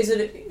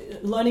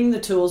it learning the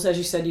tools, as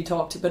you said you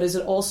talked, but is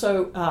it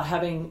also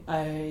having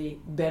a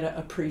better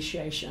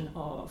appreciation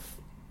of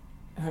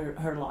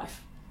her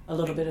life a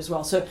little bit as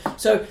well? So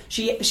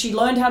she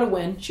learned how to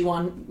win. She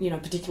won,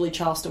 particularly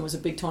Charleston was a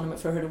big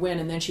tournament for her to win,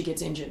 and then she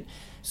gets injured.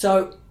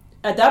 So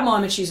at that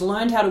moment, she's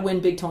learned how to win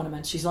big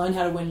tournaments. She's learned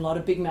how to win a lot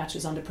of big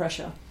matches under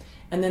pressure.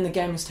 And then the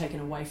game was taken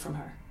away from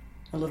her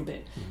a little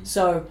bit. Mm-hmm.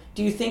 So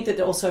do you think that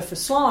also for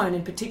Sloane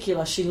in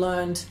particular, she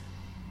learned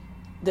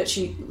that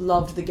she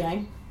loved the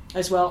game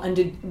as well? And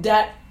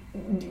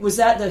was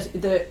that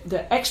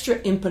the extra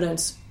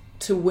impotence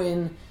to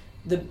win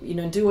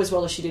do as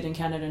well as she did in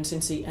Canada and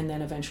Cincy, and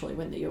then eventually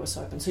win the US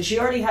Open? So she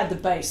already had the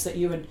base that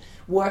you had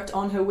worked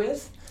on her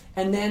with,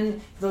 and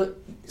then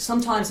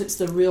sometimes it's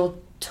the real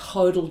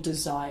total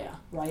desire,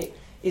 right,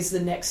 is the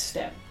next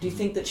step. Do you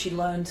think that she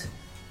learned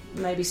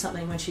maybe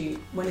something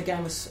when the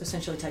game was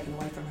essentially taken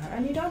away from her,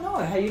 and you don't know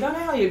how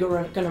you're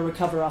going to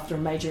recover after a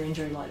major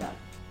injury like that?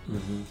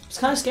 Mm-hmm. It's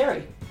kind of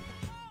scary.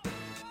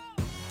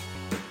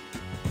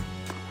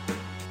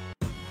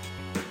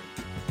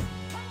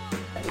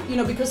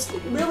 Because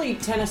really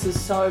tennis is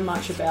so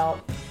much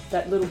about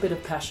that little bit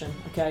of passion.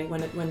 Okay,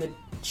 when the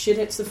shit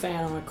hits the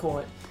fan on a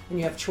court and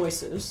you have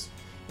choices,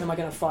 am I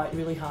going to fight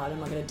really hard?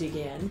 Am I going to dig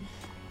in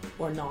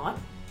or not?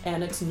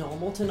 And it's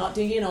normal to not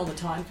dig in all the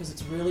time because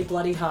it's really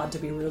bloody hard to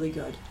be really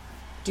good.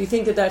 Do you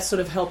think that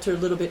sort of helped her a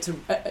little bit to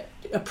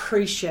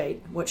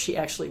appreciate what she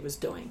actually was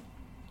doing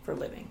for a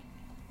living?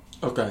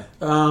 Okay.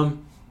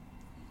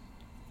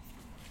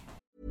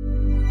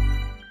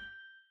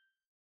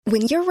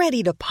 When you're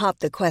ready to pop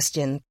the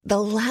question, the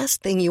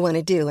last thing you want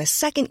to do is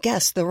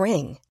second-guess the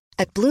ring.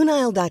 At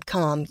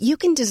BlueNile.com, you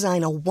can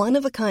design a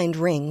one-of-a-kind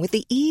ring with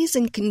the ease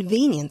and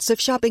convenience of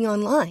shopping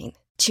online.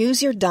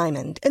 Choose your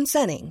diamond and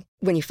setting.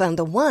 When you find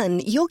the one,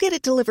 you'll get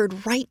it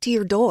delivered right to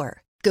your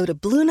door. Go to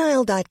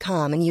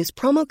BlueNile.com and use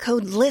promo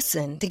code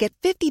LISTEN to get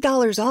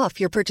 $50 off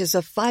your purchase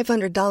of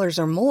 $500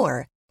 or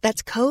more.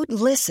 That's code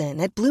LISTEN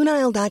at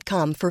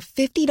BlueNile.com for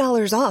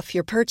 $50 off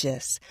your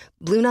purchase.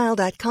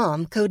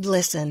 BlueNile.com, code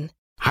LISTEN.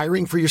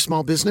 Hiring for your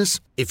small business?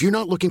 If you're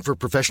not looking for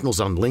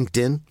professionals on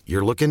LinkedIn,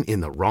 you're looking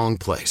in the wrong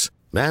place.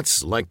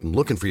 That's like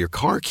looking for your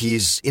car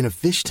keys in a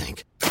fish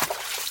tank.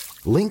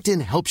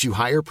 LinkedIn helps you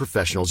hire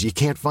professionals you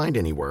can't find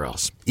anywhere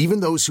else, even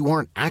those who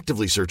aren't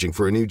actively searching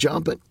for a new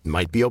job but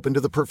might be open to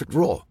the perfect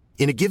role.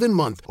 In a given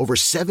month, over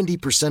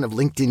 70% of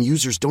LinkedIn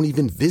users don't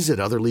even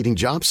visit other leading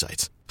job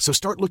sites. So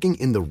start looking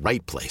in the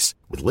right place.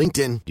 With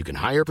LinkedIn, you can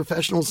hire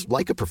professionals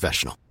like a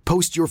professional.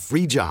 Post your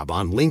free job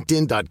on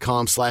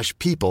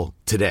linkedin.com/people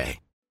today.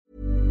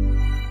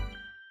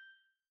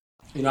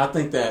 I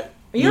think that...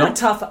 You're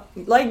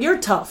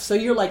tough. So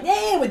you're like,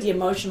 with the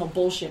emotional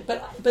bullshit.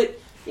 But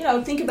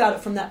think about it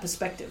from that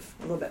perspective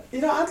a little bit.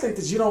 I think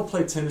that you don't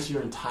play tennis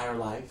your entire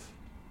life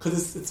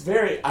because it's a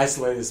very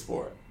isolated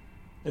sport.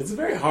 It's a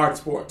very hard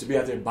sport to be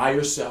out there by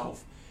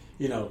yourself,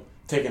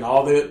 taking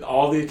all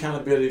the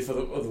accountability for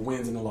the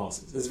wins and the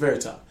losses. It's very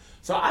tough.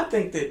 So I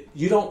think that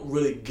you don't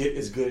really get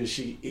as good as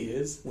she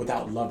is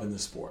without loving the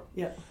sport.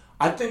 Yeah.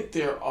 I think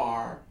there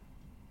are,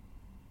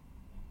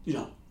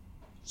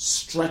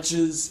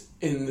 stretches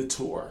in the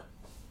tour,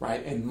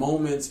 right, and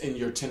moments in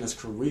your tennis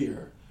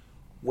career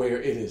where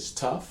it is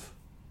tough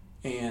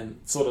and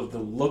sort of the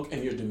look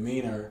in your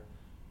demeanor,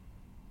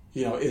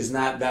 is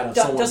not that of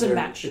someone. Doesn't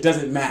match. It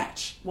doesn't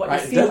match. What you're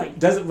feeling. It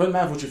doesn't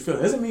matter what you're feeling.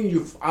 It doesn't mean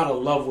you're out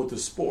of love with the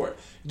sport.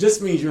 It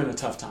just means you're in a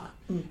tough time.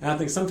 Mm. And I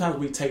think sometimes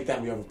we take that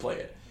and we overplay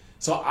it.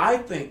 So I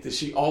think that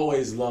she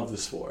always loved the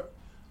sport.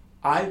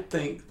 I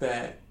think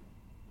that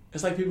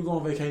it's like people go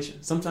on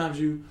vacation. Sometimes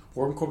you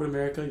work in corporate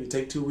America, you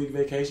take 2-week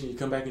vacation, you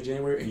come back in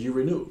January, and you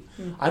renew.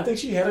 Mm. I think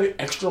she had an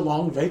extra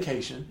long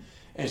vacation,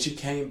 and she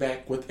came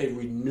back with a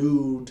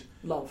renewed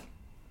love.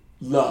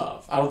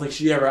 I don't think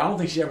she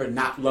ever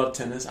not loved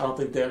tennis. I don't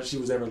think she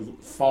was ever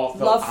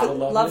felt out of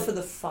love. Love for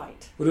the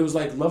fight. But it was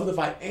like love of the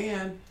fight,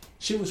 and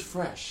she was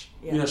fresh.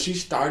 Yeah. She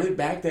started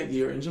back that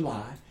year in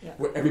July,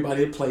 where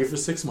everybody had played for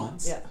 6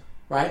 months. Yeah.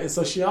 Right? And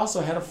so she also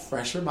had a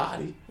fresher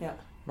body. Yeah.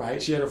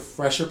 Right? She had a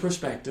fresher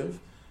perspective.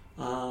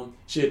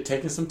 She had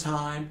taken some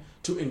time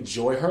to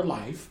enjoy her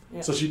life,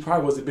 so she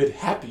probably was a bit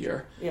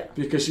happier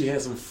because she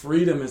had some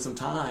freedom and some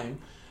time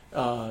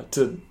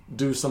to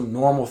do some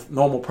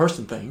normal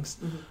person things.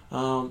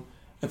 Mm-hmm.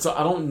 And so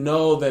I don't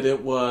know that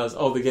it was,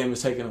 the game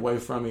was taken away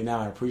from me, now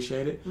I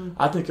appreciate it.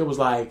 Mm-hmm. I think it was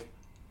like,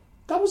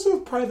 that was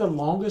probably the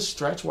longest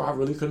stretch where I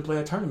really couldn't play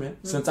a tournament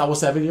since I was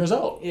 7 years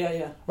old.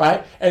 Yeah.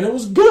 Right? And it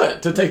was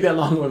good to take that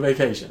long of a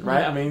vacation,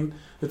 right? Mm-hmm. I mean,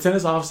 the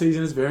tennis off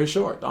season is very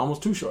short,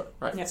 almost too short,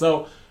 right? Yeah.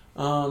 So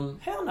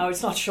Hell no,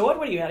 it's not short.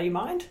 What are you, out of your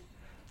mind?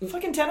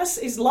 Fucking tennis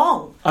is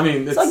long. I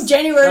mean, it's like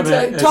January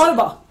to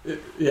October.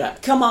 Yeah.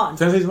 Come on.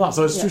 Tennis is long,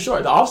 so it's too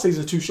short. The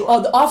off-season is too short.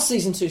 Oh, the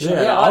off-season too short.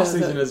 Yeah, the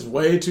off-season is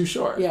way too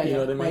short. Yeah, you know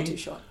what I mean? Way too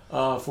short.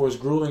 For as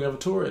grueling of a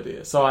tour it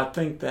is. So I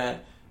think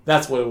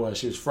that's what it was.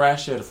 She was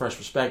fresh. She had a fresh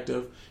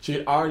perspective. She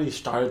had already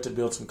started to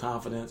build some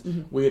confidence.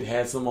 Mm-hmm. We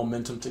had some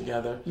momentum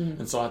together.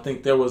 Mm-hmm. And so I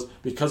think there was,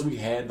 because we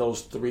had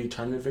those 3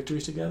 tournament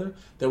victories together,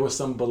 there was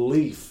some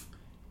belief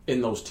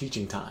in those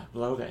teaching times.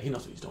 Like, okay, he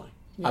knows what he's doing.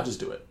 Yeah. I'll just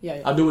do it.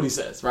 Yeah. I'll do what he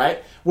says,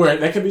 right? Where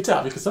that can be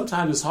tough, because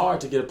sometimes it's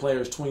hard to get a player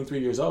who's 23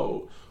 years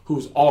old,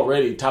 who's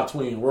already top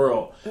 20 in the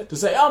world, to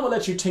say, I'm going to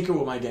let you tinker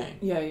with my game.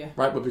 Yeah.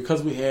 Right? But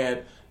because we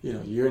had, a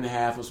year and a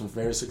half of some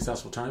very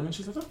successful tournaments,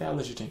 she's like, okay, I'll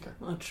let you tinker.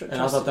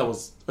 And I thought that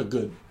was a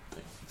good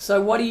thing.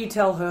 So what do you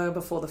tell her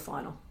before the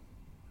final?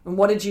 And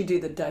what did you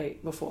do the day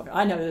before?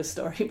 I know this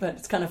story, but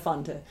it's kind of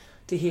fun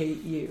to hear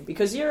you.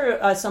 Because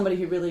you're somebody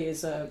who really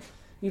is,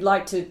 you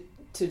like to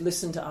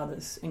listen to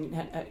others and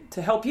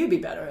to help you be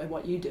better at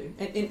what you do.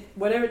 And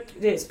whatever it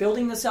is,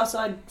 building the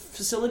Southside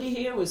facility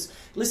here was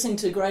listening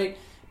to great,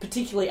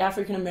 particularly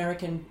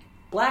African-American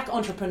black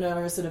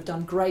entrepreneurs that have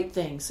done great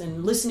things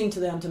and listening to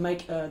them to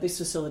make this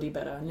facility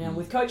better. Now,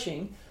 with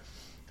coaching,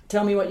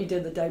 tell me what you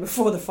did the day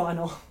before the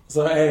final.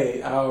 So, I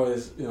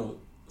always,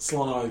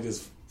 Sloan always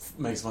just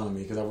makes fun of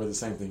me because I wear the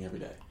same thing every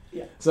day.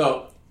 Yeah.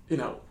 So,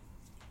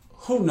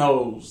 who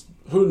knows?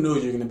 Who knew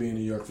you were going to be in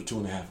New York for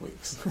 2.5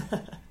 weeks,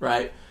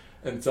 right?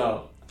 And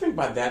so I think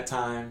by that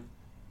time,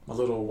 my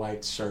little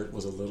white shirt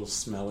was a little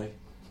smelly,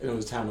 and it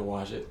was time to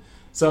wash it.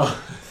 So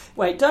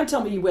wait, don't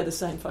tell me you wear the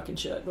same fucking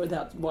shirt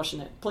without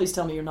washing it. Please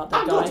tell me you're not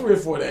that guy. I'll go 3 or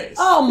 4 days.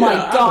 Oh my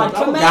God,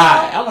 I'm a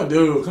guy. I'm a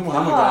dude. Come on,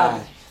 I'm a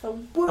guy. The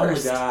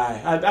worst.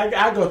 I'm a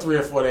guy. I go 3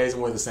 or 4 days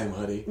and wear the same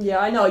hoodie. Yeah,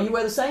 I know. You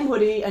wear the same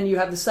hoodie and you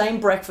have the same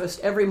breakfast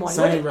every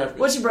morning. Breakfast.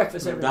 What's your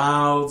breakfast every morning?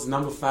 McDonald's,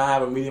 number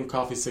 5, a medium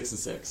coffee, 6 and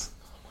 6.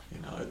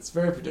 It's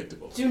very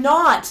predictable. Do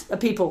not,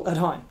 people at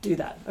home, do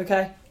that,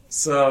 okay?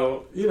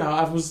 So, it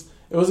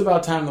was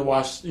about time to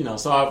wash,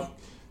 so I've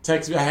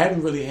texted, I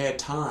hadn't really had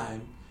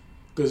time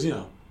because,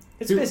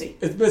 it's busy.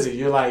 It's busy.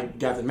 You're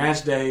got the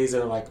match days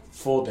that are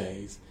full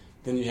days.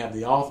 Then you have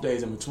the off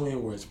days in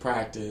between where it's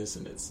practice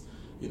and it's,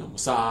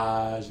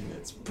 massage and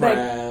it's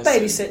press.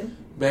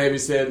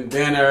 Babysitting,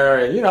 dinner,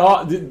 and,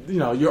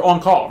 you're on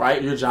call,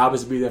 right? Your job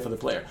is to be there for the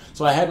player.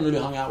 So I hadn't really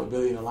hung out with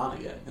Billy and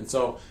Alana yet. And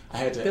so I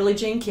had to... Billie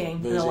Jean King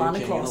and Alana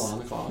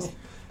Kloss.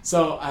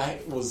 So I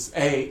was,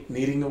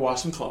 needing to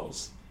wash some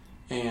clothes.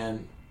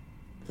 And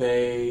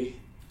they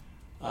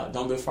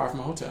don't live far from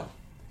a hotel.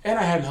 And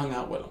I hadn't hung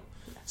out with them.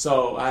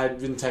 So I had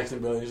been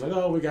texting Billy. He's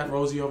like, we got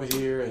Rosie over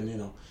here. And,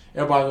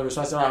 everybody's over.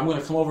 So I said, all right, I'm going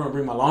to come over and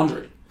bring my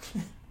laundry.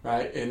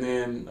 Right? And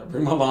then I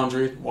bring my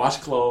laundry, wash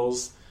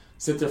clothes,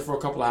 sit there for a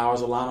couple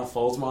hours. Alana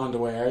folds my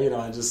underwear,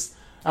 and just...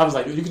 I was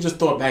like, you can just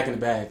throw it back in the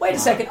bag. Wait a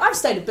second. I've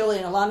stayed at Billy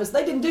and Alana's.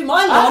 They didn't do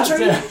my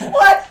laundry.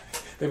 What?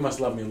 They must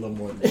love me a little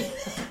more than me.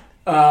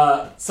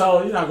 So,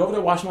 I go over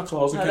there, wash my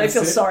clothes. No, they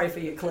feel sorry for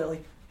you,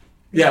 clearly.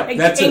 Yeah,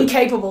 that too.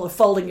 Incapable of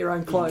folding your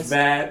own clothes.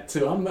 That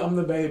too. I'm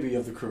the baby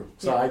of the crew,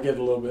 so I get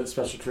a little bit of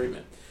special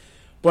treatment.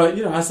 But,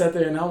 I sat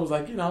there and I was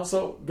like,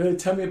 so, Billy,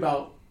 tell me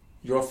about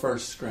your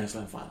first Grand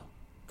Slam final.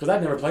 Because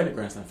I'd never played a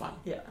Grand Slam final.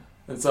 Yeah.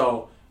 And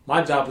so,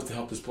 my job is to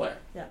help this player.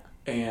 Yeah.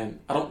 And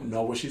I don't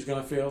know what she's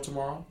going to feel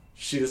tomorrow.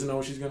 She doesn't know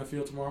what she's going to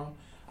feel tomorrow.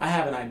 I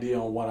have an idea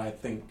on what I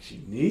think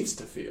she needs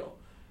to feel,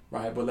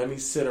 right? But let me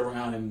sit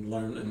around and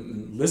learn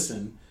and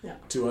listen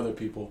to other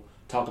people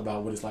talk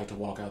about what it's like to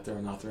walk out there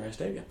in Arthur Ashe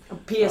Stadium.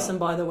 P.S. and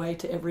by the way,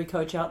 to every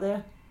coach out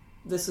there,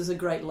 this is a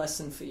great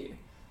lesson for you.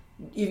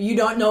 You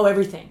don't know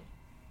everything.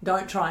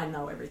 Don't try and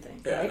know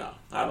everything. Yeah, right? no,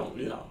 I don't,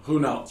 who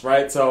knows,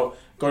 right? So,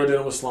 go to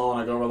dinner with Sloan.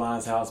 I go to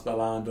Ryan's house.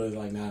 Bella and Billy's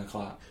 9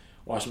 o'clock.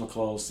 Wash my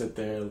clothes, sit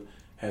there,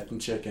 had some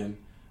chicken,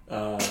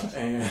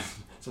 and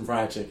some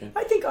fried chicken.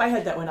 I think I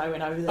had that when I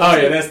went over there. Oh,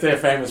 yeah, they're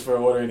famous for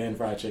ordering in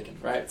fried chicken,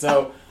 right?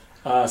 So,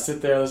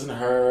 sit there, listen to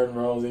her and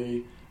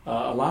Rosie.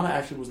 Alana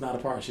actually was not a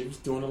part. She was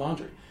doing the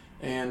laundry.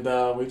 And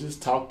we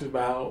just talked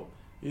about,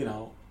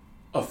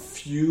 a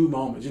few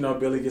moments.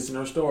 Billy gets in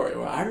her story.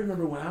 Well, I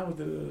remember when I was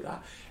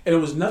and it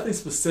was nothing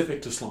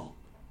specific to Sloan,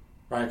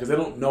 right? Because they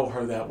don't know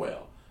her that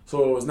well.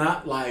 So it was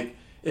not like,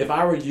 if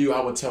I were you,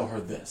 I would tell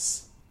her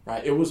this,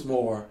 right? It was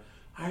more,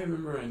 I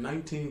remember in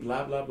 19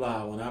 blah, blah,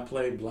 blah, when I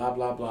played blah,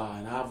 blah, blah,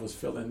 and I was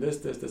feeling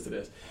this, and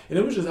this. And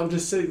I was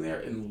just sitting there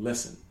and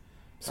listen.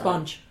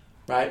 Sponge.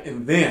 Right?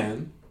 And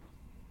then,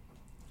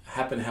 I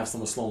happened to have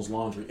some of Sloan's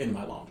laundry in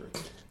my laundry.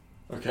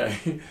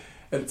 Okay?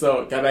 And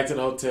so, got back to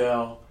the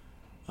hotel,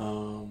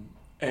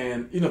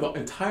 and, the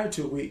entire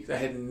 2 weeks, I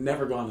had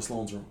never gone to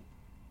Sloan's room.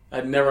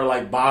 I'd never,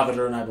 bothered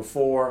her the night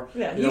before.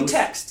 Yeah, you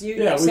text. We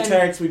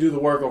text, we do the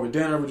work over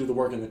dinner, we do the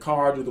work in the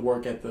car, do the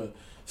work at the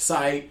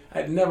site.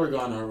 I'd never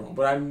gone to her room,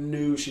 but I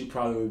knew she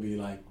probably would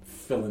be,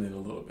 filling it a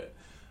little bit.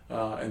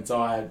 And so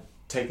I had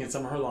taken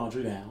some of her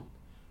laundry down,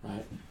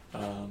 right?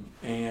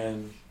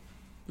 And,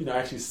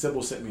 actually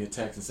Sybil sent me a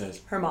text and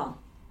says... Her mom.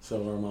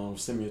 So her mom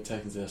sent me a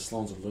text and says,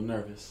 Sloan's a little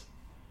nervous.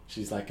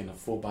 She's, in a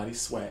full-body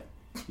sweat.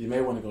 you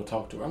may want to go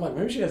talk to her. I'm like,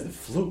 maybe she has the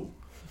flu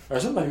or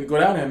something. Go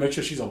down there and make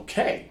sure she's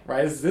okay,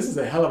 right? This is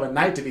a hell of a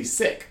night to be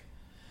sick.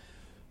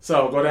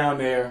 So go down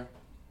there.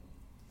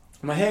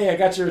 I'm like, hey, I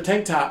got your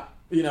tank top,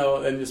 and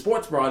your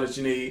sports bra that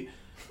you need.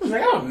 I was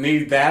like, I don't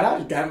need that.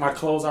 I got my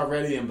clothes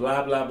already and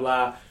blah, blah,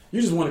 blah.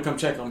 You just want to come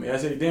check on me. I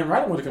said, damn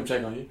right I want to come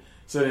check on you.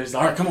 So then it's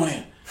like, all right, come on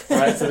in.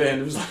 Right? So then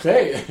it was like,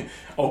 hey,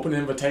 open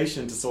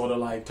invitation to sort of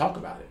like talk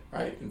about it,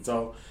 right? And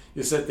so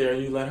you sit there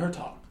and you let her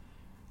talk,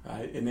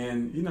 right? And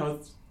then,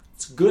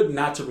 it's good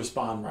not to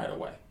respond right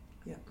away,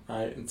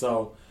 right? And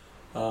so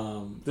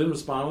didn't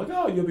respond like,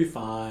 oh, you'll be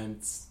fine.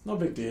 It's no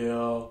big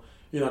deal.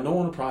 No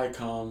one will probably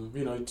come.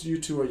 You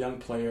two are young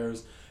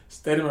players.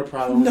 Stadium will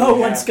probably no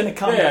one's going to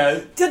come. Yeah.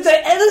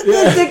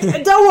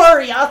 Don't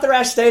worry, Arthur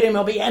Ashe Stadium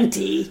will be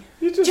empty.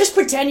 Just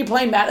pretend you're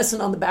playing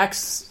Madison on the back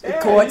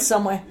court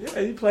somewhere. Yeah,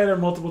 you played there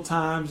multiple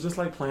times, just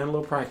like playing a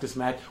little practice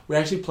match. We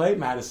actually played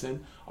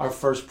Madison, our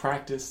first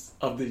practice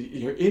of the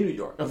year in New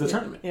York, of the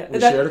tournament. Yeah.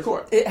 We shared a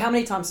court. How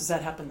many times does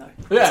that happen, though?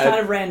 Yeah, it's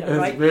kind of random,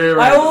 right? Very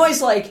random. I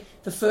always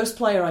the first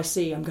player I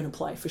see, I'm going to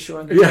play for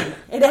sure. I'm gonna play.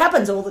 It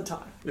happens all the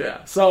time.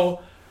 Yeah,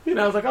 so,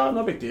 I was like, oh,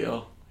 no big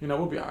deal.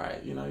 We'll be all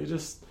right. You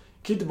just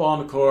keep the ball on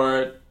the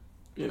court.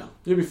 You'll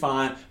be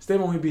fine.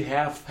 Stadium only be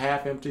half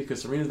empty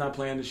because Serena's not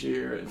playing this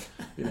year, and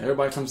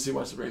everybody comes to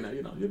watch Serena.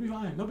 You'll be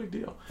fine, no big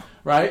deal,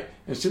 right?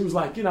 And she was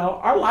like,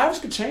 our lives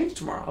could change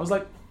tomorrow. I was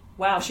like,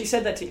 wow, she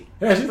said that to you.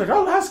 Yeah, she's like,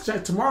 our lives could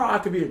change tomorrow. I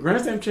could be a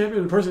Grand Slam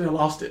champion, the person that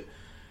lost it.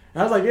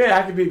 And I was like, yeah,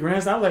 I could be a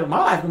Grand Slam. I was like, my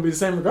life gonna be the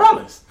same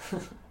regardless.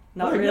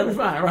 Not really, you'll be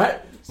fine,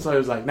 right? So it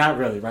was like, not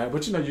really, right?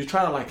 But you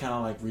try to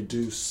kind of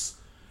reduce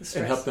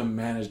and help them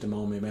manage the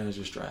moment, manage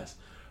the stress.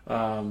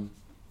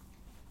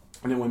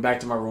 And then went back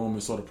to my room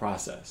and sort of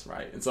process,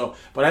 right? And so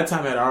by that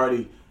time I had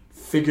already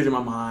figured in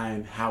my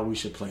mind how we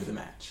should play the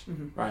match,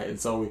 right? And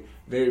so we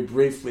very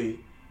briefly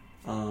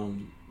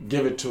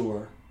give it to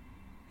her,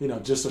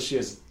 just so she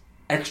has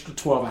extra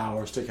 12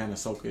 hours to kind of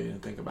soak it in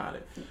and think about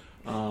it.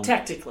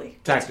 Tactically,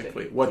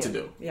 what to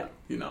do. Yeah.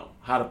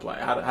 How to play.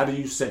 How do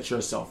you set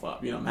yourself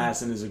up?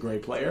 Madison is a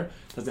great player.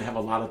 Doesn't have a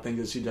lot of things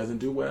that she doesn't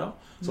do well.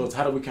 So it's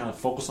how do we kind of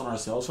focus on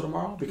ourselves for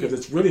tomorrow? Because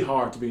it's really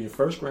hard to be in your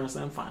first Grand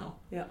Slam final.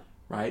 Yeah.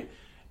 Right?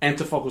 And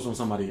to focus on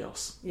somebody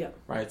else. Yeah.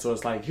 Right? So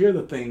it's like, here are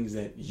the things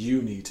that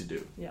you need to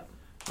do. Yeah.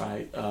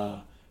 Right?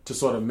 To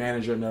sort of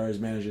manage your nerves,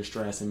 manage your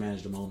stress, and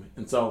manage the moment.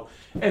 And so,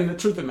 and the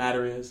truth of the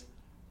matter is,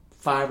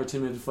 5 or 10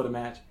 minutes before the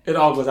match, it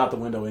all goes out the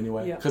window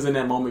anyway. Because in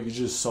that moment, you're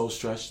just so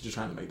stressed, you're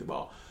trying to make the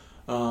ball.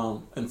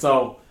 And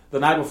so the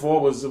night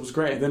before was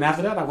great. And then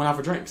after that, I went out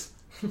for drinks.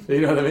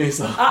 You know what I mean?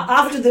 So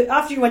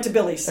after you went to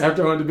Billy's.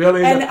 After I went to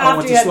Billy's, and I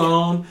went to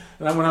Sloan,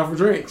 and I went out for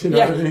drinks. You know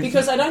what I mean?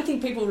 Because I don't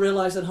think people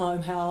realize at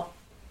home how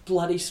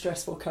bloody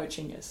stressful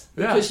coaching is.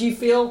 Because you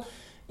feel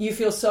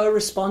so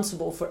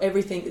responsible for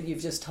everything that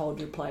you've just told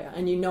your player,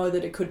 and you know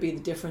that it could be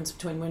the difference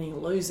between winning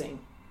and losing.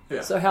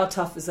 Yeah. So how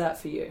tough is that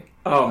for you?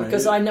 Oh, man.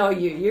 Because I know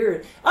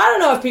you're... I don't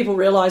know if people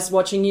realize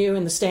watching you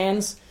in the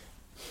stands,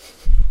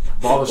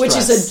 which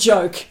is a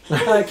joke,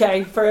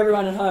 okay, for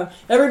everyone at home.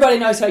 Everybody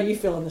knows how you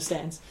feel in the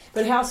stands.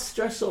 But how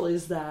stressful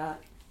is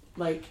that,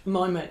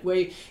 moment?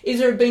 Is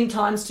there been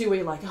times, too, where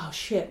you're like, oh,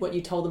 shit, what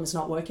you told them is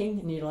not working?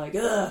 And you're like,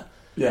 ugh.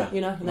 Yeah.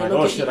 And they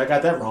look oh, shit, I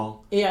got that wrong.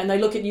 Yeah, and they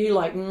look at you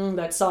like,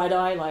 that side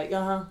eye,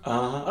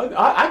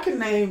 I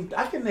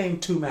can name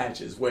 2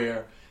 matches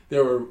where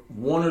there were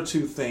 1 or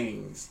 2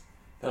 things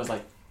that I was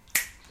like,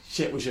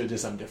 shit, we should have did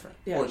something different.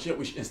 Yeah. Or shit,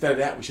 instead of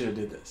that, we should have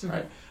did this,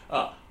 right?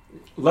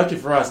 Lucky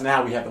for us,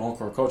 now we have the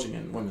on-court coaching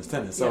in women's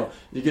tennis. So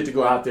you get to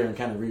go out there and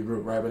kind of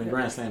regroup, right? But in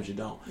Grand Slams, you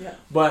don't. Yeah.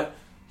 But,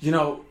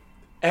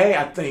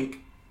 I think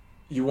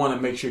you want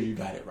to make sure you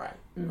got it right,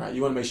 right?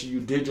 You want to make sure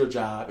you did your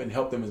job and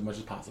help them as much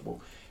as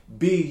possible.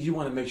 B, you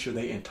want to make sure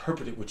they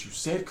interpreted what you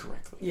said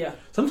correctly. Yeah.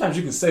 Sometimes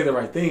you can say the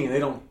right thing and they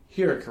don't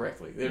hear it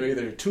correctly. They're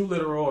either too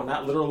literal or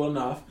not literal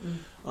enough.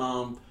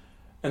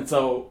 And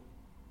so,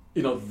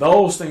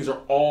 those things are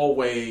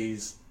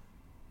always,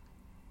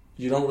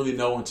 you don't really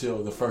know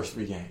until the first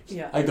 3 games.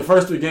 Yeah. Like the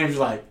first 3 games,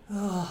 you're like,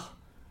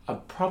 I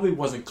probably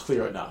wasn't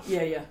clear enough.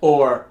 Yeah, yeah.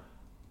 Or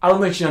I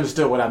don't think she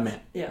understood what I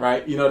meant. Yeah.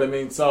 Right? You know what I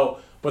mean? So,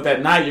 but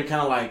that night you're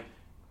kind of like,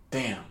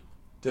 damn,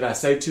 did I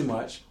say too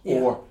much? Yeah.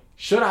 Or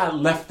should I have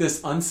left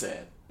this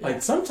unsaid? Yeah.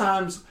 Like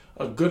sometimes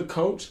a good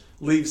coach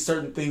leaves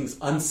certain things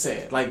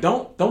unsaid. Like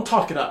don't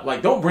talk it up.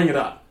 Like don't bring it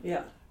up.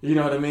 Yeah. You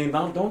know what I mean?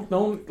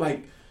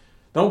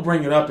 Don't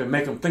bring it up and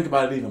make them think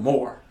about it even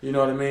more. You know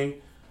what I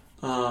mean?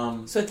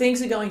 So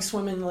things are going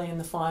swimmingly in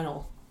the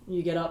final.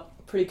 You get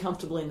up pretty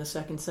comfortably in the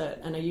second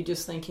set, and are you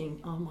just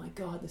thinking, oh my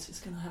God, this is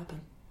going to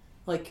happen?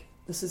 Like,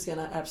 this is going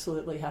to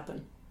absolutely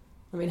happen.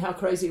 I mean, how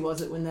crazy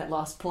was it when that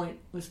last point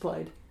was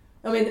played?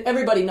 I mean,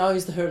 everybody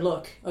knows her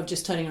look of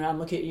just turning around and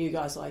looking at you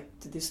guys like,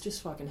 did this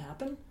just fucking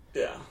happen?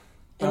 Yeah.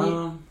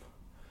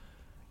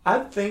 I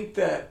think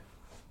that...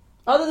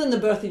 Other than the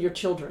birth of your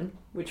children,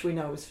 which we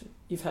know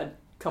you've had a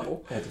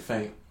couple. I had to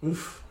faint.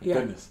 Oof, my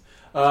goodness.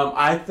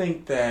 I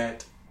think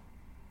that,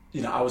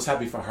 I was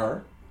happy for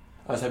her.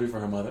 I was happy for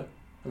her mother.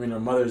 I mean, her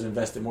mother's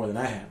invested more than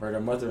I have, right? Her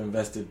mother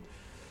invested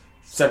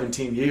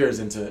 17 years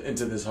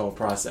into this whole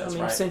process,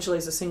 right? Essentially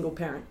as a single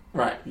parent.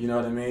 Right, you know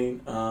what I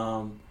mean?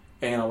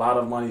 And a lot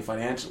of money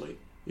financially,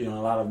 a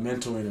lot of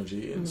mental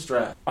energy and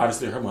stress.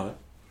 Obviously her mother.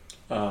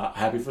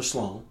 Happy for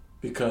Sloane,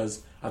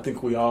 because I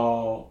think we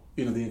all,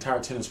 the entire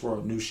tennis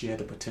world knew she had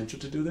the potential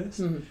to do this.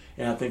 And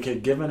I think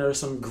had given her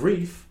some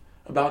grief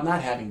about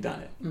not having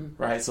done it,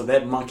 right? So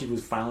that monkey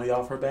was finally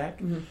off her back.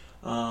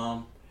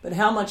 But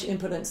how much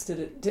impotence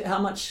how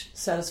much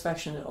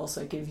satisfaction did it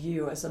also give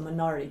you as a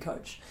minority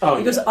coach?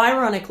 Because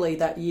ironically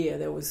that year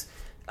there was,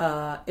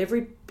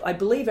 I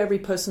believe every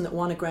person that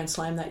won a Grand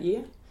Slam that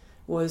year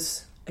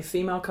was a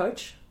female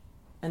coach,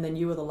 and then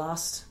you were the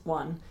last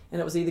one,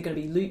 and it was either going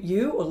to be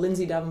you or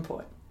Lindsay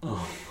Davenport.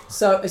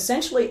 So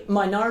essentially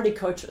minority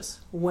coaches,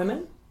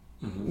 women,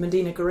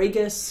 Medina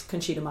Garrigues,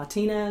 Conchita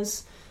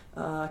Martinez,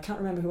 I can't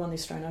remember who won the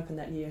Australian Open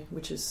that year,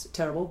 which is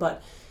terrible,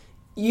 but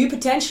you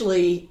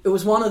potentially, it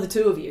was one of the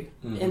two of you,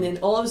 and then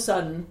all of a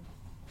sudden,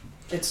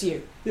 it's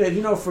you.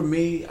 Yeah, for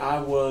me, I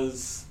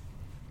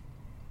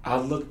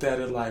looked at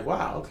it like,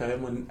 wow, okay,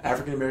 I'm an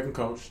African-American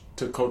coach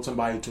to coach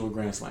somebody to a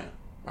Grand Slam,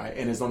 right?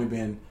 And there's only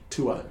been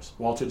two others.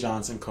 Walter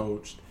Johnson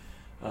coached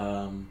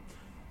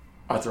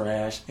Arthur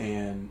Ashe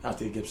and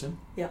Althea Gibson.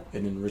 Yeah.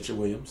 And then Richard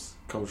Williams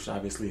coached,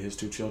 obviously, his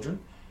two children.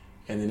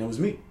 And then it was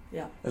me.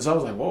 Yeah. And so I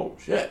was like, whoa,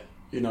 shit.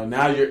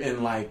 Now you're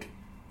in like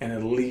an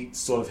elite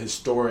sort of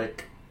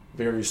historic,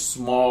 very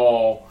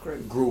small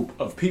group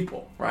of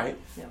people, right?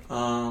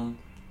 Yeah.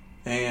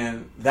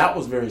 And that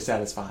was very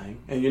satisfying.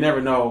 And you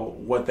never know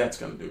what that's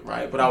going to do,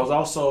 right? But I was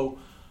also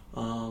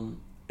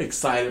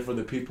excited for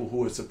the people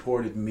who had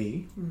supported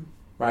me,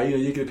 right?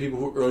 You get people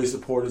who are early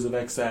supporters of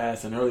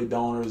XS and early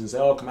donors and say,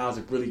 oh, Kamau's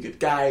a really good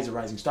guy. He's a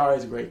rising star.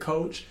 He's a great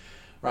coach,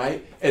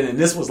 right? And then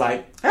this was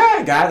like,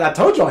 hey, guys, I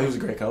told y'all he was a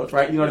great coach,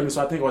 right? You know what I mean?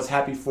 So I think I was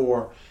happy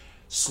for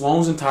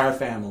Sloane's entire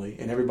family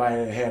and everybody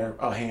that had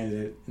a hand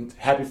in it. And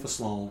happy for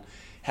Sloane.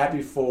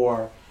 Happy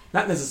for,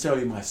 not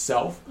necessarily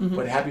myself,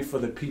 but happy for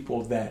the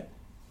people that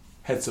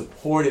had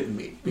supported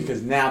me,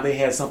 because now they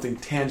had something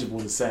tangible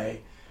to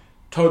say.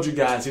 Told you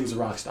guys he was a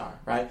rock star,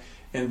 right?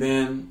 And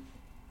then,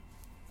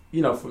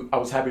 I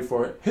was happy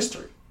for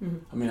history.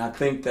 I mean, I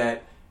think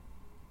that,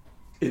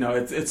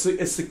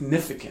 it's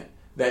significant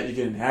that you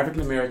get an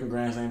African-American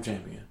Grand Slam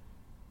champion,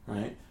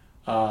 right?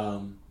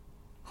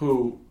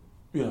 Who,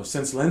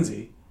 since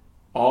Lindsay,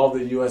 all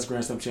the U.S.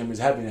 Grand Slam champions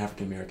have been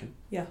African-American.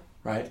 Yeah.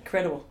 Right?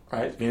 Incredible.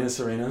 Right? Venus,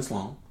 Serena, and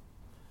Sloane.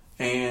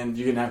 And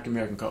you get an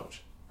African-American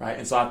coach, right?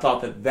 And so I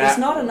thought that There's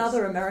not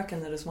another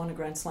American that has won a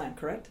Grand Slam,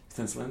 correct?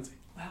 Since Lindsay.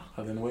 Wow.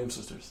 Other than the Williams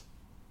sisters.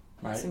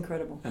 Right? That's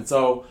incredible. And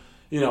so,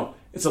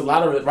 it's a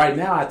lot of, right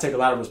now I take a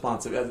lot of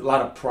responsibility, a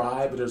lot of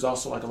pride, but there's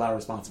also like a lot of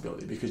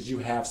responsibility because you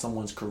have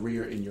someone's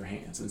career in your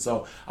hands. And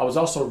so I was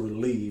also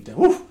relieved that,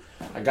 whew,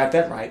 I got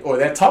that right. Or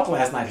that talk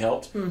last night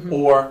helped.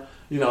 Or,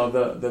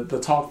 the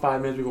talk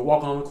 5 minutes before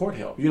walking on the court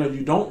helped.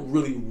 You don't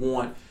really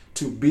want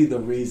to be the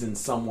reason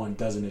someone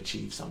doesn't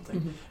achieve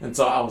something. And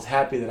so I was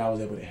happy that I was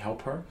able to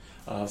help her.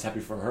 I was happy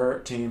for her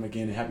team,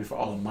 again, and happy for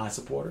all of my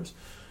supporters.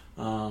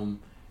 And,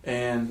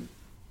 it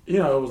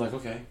was like,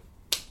 okay,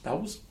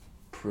 that was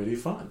pretty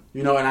fun.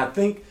 And I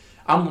think,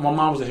 my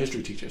mom was a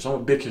history teacher, so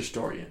I'm a big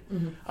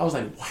historian. I was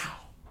like, wow,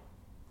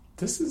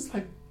 this is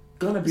like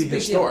going to be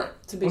historic.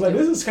 I was like,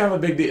 this is kind of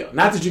a big deal.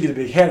 Not that you get a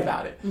big head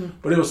about it,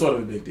 but it was sort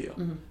of a big deal,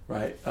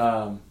 right?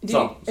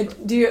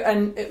 Do you,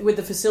 and with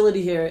the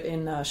facility here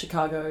in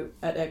Chicago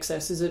at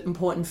XS, is it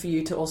important for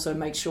you to also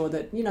make sure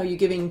that, you're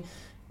giving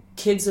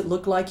kids that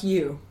look like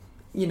you,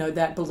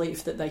 that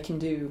belief that they can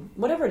do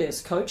whatever it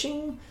is,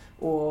 coaching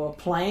or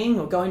playing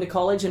or going to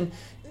college? And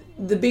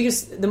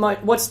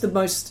what's the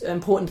most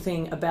important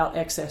thing about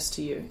XS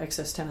to you,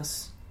 XS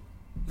Tennis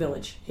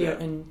Village here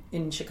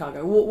in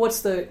Chicago?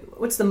 What's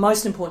the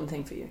most important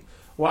thing for you?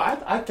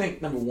 Well, I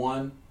think number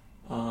one,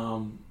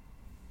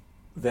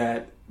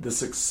 that the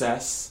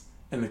success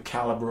and the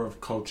caliber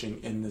of coaching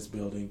in this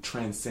building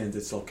transcends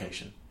its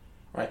location,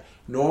 right?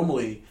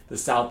 Normally, the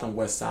South and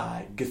West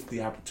Side gets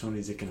the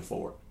opportunities it can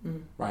afford,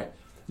 right?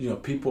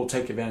 People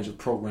take advantage of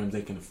programs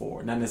they can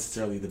afford, not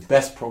necessarily the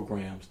best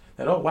programs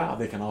that, oh, wow,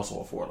 they can also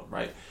afford them,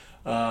 right?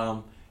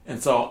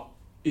 And so,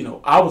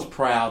 I was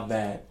proud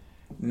that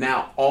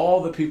now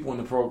all the people in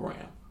the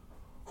program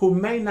who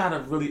may not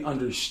have really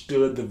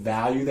understood the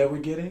value that we're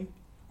getting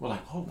were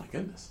like, oh, my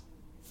goodness,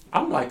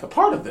 I'm like a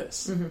part of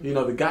this.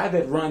 The guy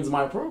that runs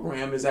my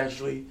program is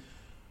actually,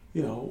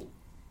 a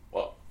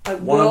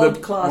one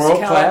of the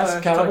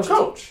world-class caliber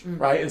coach, Mm-hmm.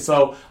 right? And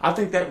so I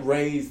think that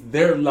raised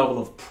their level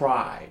of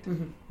pride,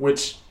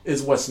 which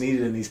is what's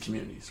needed in these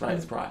communities, right?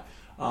 It's pride.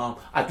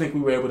 I think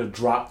we were able to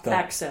drop the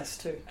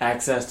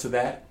access to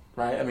that,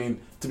 right? I mean,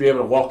 to be able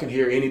to walk in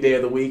here any day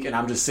of the week and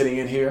I'm just sitting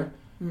in here,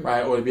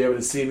 right? Or to be able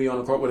to see me on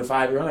the court with a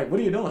 5-year-old, like, what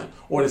are you doing?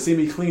 Or to see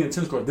me clean the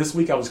tennis court. This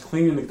week I was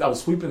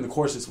sweeping the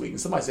courts this week,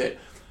 and somebody said,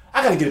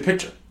 I got to get a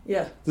picture.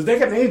 Yeah. So they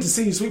need to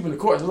see you sweeping the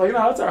courts. I was like,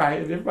 no, it's all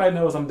right. Everybody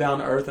knows I'm down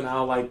to earth, and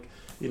I'll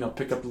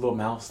pick up the little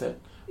mouse that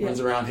runs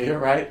around here,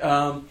 right?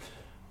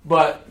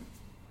 But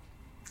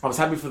I was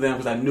happy for them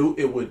because I knew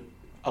it would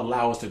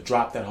allow us to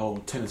drop that whole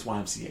tennis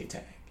YMCA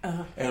tag.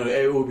 And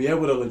it will be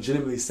able to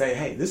legitimately say,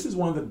 hey, this is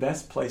one of the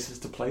best places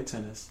to play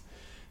tennis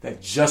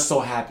that just so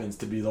happens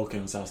to be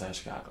located in South Side of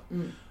Chicago.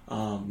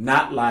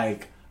 Not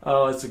like,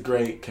 oh, it's a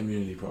great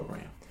community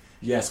program.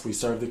 Yes, we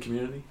serve the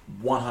community,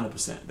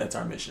 100%. That's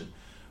our mission.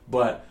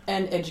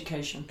 And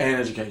education.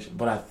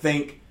 But I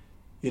think,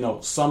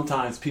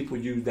 sometimes people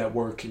use that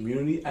word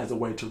community as a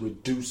way to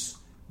reduce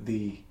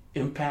the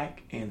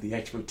impact and the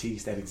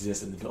expertise that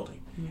exists in the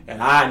building.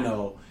 And I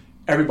know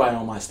everybody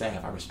on my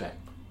staff I respect.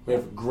 We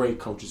have great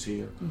coaches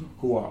here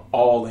who are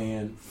all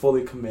in,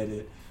 fully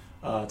committed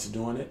to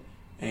doing it.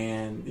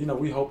 And,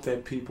 we hope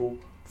that people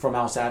from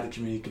outside the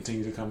community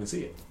continue to come and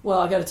see it. Well,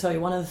 I got to tell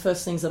you, one of the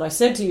first things that I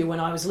said to you when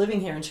I was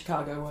living here in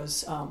Chicago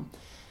was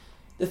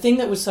the thing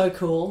that was so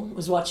cool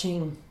was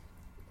watching.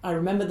 I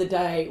remember the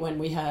day when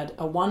we had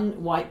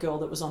one white girl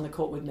that was on the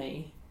court with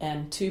me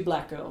and two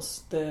black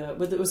girls.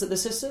 Was it the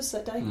sisters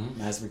that day?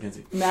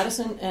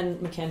 Madison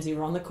and Mackenzie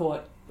were on the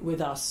court with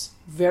us.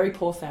 Very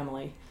poor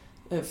family.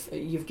 If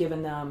you've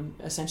given them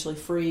essentially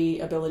free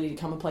ability to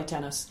come and play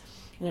tennis.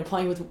 And they're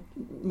playing with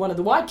one of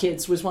the white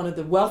kids, was one of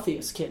the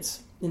wealthiest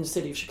kids in the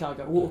city of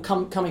Chicago,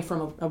 coming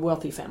from a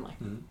wealthy family.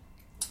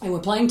 And we're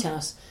playing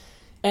tennis.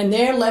 And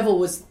their level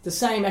was the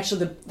same.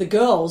 Actually, the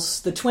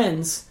girls, the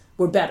twins,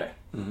 were better.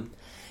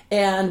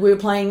 And we were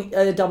playing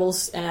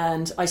doubles,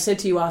 and I said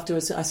to you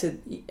afterwards,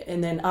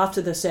 and then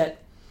after the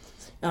set,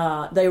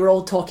 they were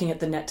all talking at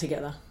the net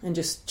together and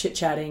just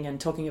chit-chatting and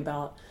talking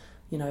about,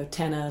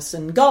 tennis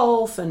and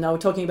golf, and they were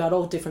talking about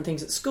all different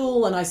things at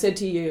school. And I said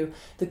to you,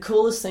 the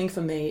coolest thing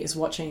for me is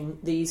watching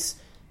these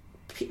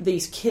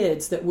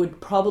kids that would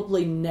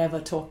probably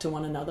never talk to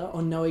one another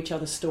or know each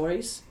other's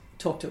stories,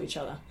 talk to each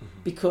other,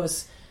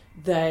 because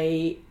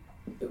they,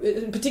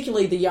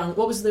 particularly the young,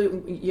 what was the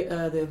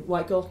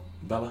white girl?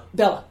 Bella.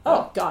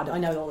 Oh, God, I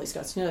know all these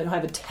guys. I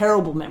have a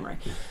terrible memory.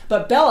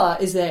 But Bella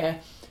is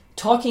there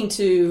talking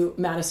to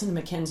Madison and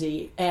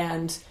Mackenzie,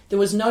 and there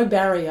was no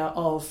barrier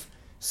of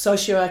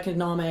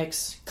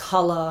socioeconomics,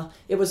 color.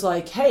 It was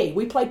like, hey,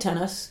 we play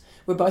tennis.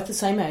 We're both the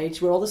same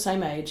age. We're all the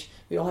same age.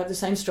 We all have the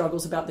same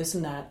struggles about this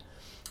and that.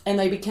 And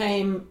they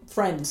became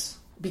friends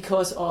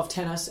because of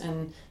tennis,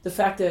 and the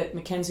fact that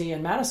Mackenzie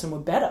and Madison were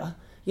better,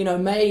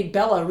 made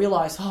Bella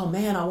realize, oh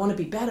man, I want to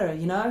be better,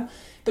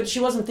 But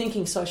she wasn't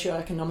thinking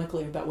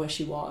socioeconomically about where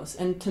she was.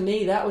 And to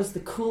me, that was the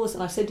coolest.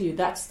 And I said to you,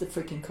 that's the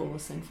freaking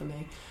coolest thing for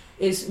me,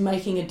 is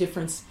making a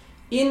difference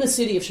in the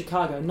city of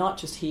Chicago, not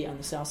just here on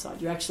the South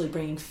Side. You're actually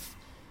bringing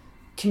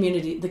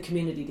the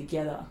community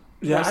together.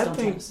 Yeah, I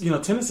think,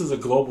 tennis is a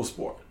global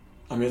sport.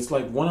 I mean, it's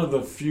like one of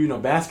the few,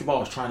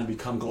 basketball is trying to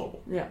become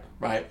global. Yeah.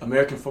 Right?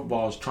 American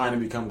football is trying to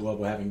become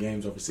global, having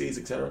games overseas,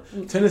 etc.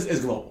 Tennis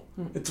is global.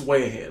 It's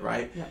way ahead,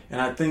 right? Yeah. And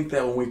I think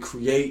that when we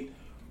create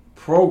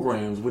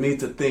programs, we need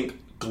to think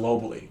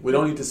globally. We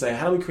don't need to say,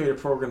 how do we create a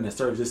program that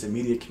serves this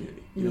immediate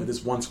community,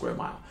 this 1 square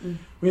mile? We need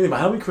to think about,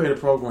 how do we create a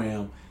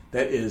program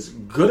that is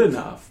good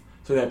enough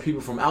so that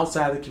people from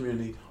outside the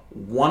community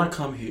want to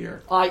come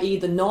here, i.e.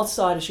 the north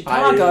side of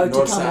Chicago,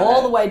 to come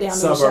all the way down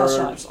to the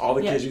south side. All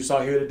the kids you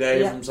saw here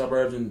today from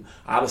suburbs and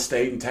out of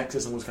state in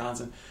Texas and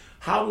Wisconsin.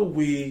 How do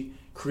we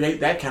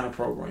create that kind of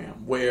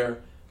program where,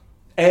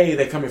 A,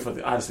 they come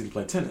here obviously to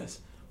play tennis,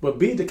 but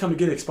B, to come to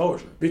get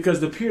exposure?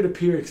 Because the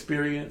peer-to-peer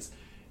experience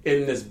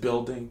in this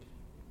building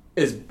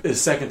is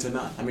second to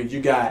none. I mean, you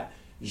got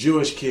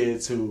Jewish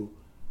kids who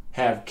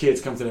have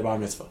kids come to their bar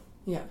mitzvah.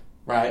 Yeah.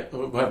 Right?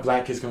 Who have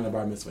black kids come to their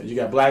bar mitzvah. You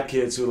got black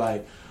kids who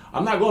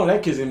I'm not going to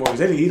that kids anymore because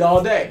they didn't eat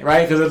all day,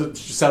 right? Because they're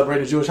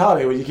celebrating a Jewish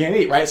holiday where you can't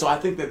eat, right? So I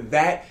think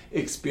that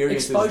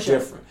experience is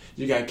different.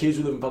 You got kids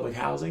who live in public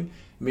housing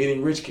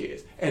meeting rich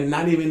kids and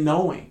not even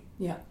knowing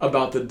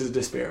about the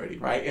disparity,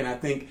 right? And I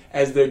think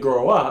as they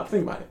grow up,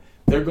 think about it,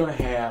 they're going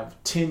to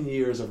have 10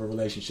 years of a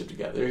relationship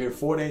together. They're here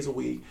 4 days a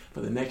week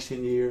for the next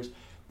 10 years.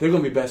 They're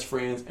going to be best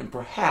friends, and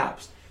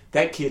perhaps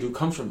that kid who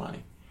comes from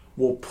money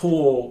will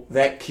pull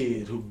that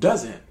kid who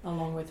doesn't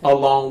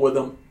along with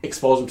them,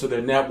 expose them to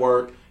their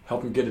network,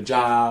 help them get a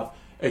job,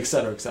 et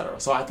cetera, et cetera.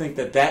 So I think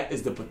that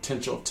is the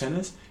potential of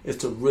tennis, is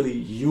to really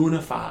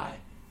unify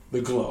the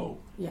globe,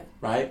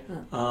 right?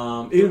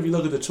 Even if you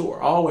look at the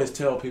tour, I always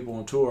tell people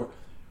on tour,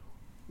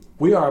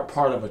 we are a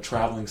part of a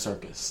traveling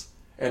circus,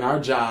 and our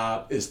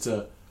job is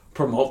to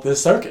promote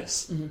this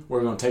circus.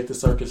 We're going to take the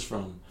circus we're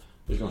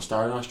going to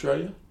start in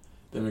Australia,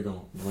 then we're going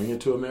to bring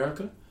it to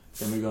America,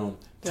 then we're going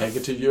to take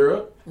it to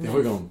Europe, then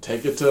we're going to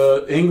take it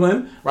to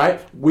England,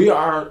 right? We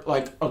are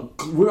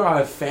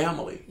a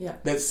family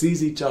that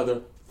sees each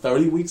other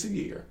 30 weeks a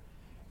year,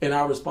 and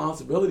our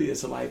responsibility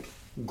is to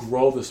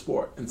grow the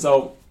sport. And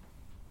so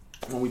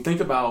when we think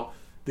about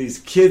these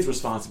kids'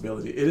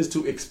 responsibility, it is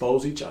to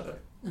expose each other,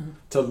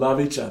 to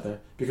love each other,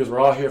 because we're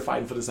all here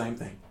fighting for the same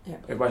thing.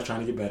 Everybody's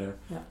trying to get better.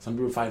 Some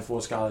people are fighting for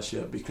a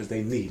scholarship because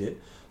they need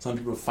it. Some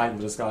people are fighting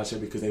for the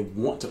scholarship because they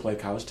want to play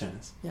college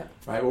tennis.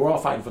 Right? We're all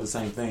fighting for the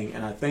same thing.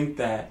 And I think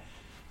that,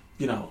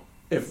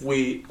 if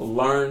we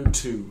learn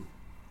to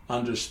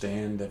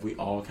understand that we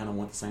all kind of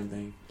want the same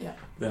thing,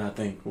 then I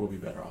think we'll be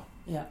better off.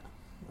 Yeah.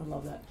 I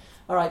love that.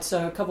 All right,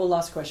 so a couple of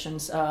last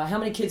questions. How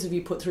many kids have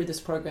you put through this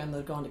program that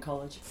have gone to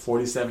college?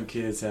 47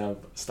 kids have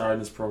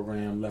started this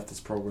program, left this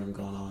program,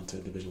 gone on to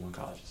Division I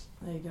colleges.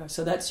 There you go.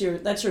 So that's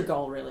your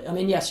goal, really. I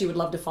mean, yes, you would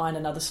love to find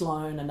another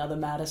Sloan, another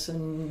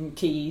Madison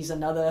Keys,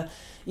 another,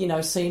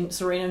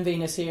 Serena and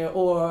Venus here,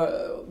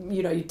 or,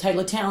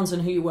 Taylor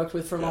Townsend, who you worked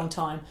with for a long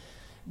time.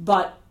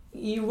 But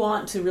you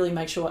want to really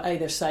make sure, A,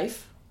 they're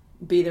safe,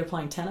 B, they're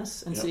playing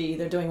tennis, and C,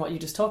 they're doing what you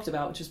just talked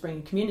about, which is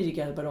bringing community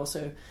together, but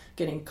also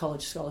getting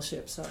college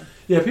scholarships. So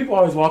yeah, people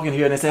always walk in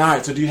here and they say, all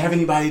right, so do you have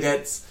anybody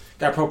that's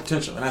got pro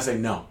potential? And I say,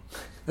 no.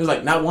 It was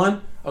like, not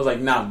one? I was like,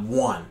 not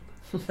one.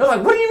 They're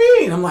like, what do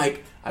you mean? I'm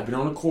like, I've been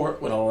on the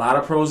court with a lot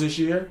of pros this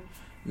year.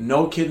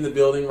 No kid in the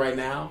building right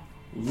now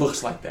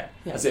looks like that.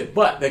 Yeah. I said,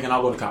 but they can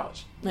all go to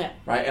college. Yeah.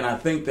 Right? And I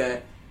think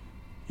that,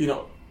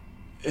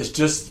 it's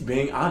just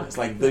being honest.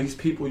 Like, these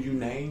people you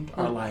named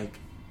are like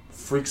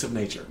freaks of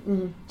nature.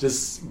 Mm-hmm.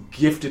 Just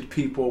gifted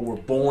people, were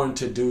born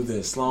to do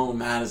this. Sloan,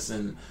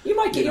 Madison.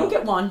 You'll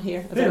get one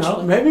here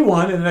eventually. Maybe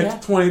one in the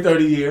next 20,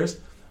 30 years.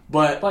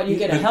 But you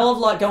get a hell of a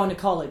lot going to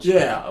college.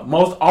 Yeah,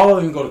 all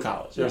of them go to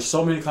college. There's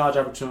so many college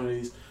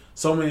opportunities,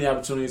 so many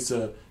opportunities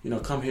to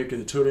come here, get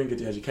the tutoring, get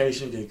the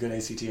education, get a good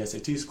ACT,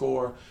 SAT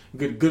score,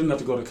 get good enough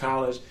to go to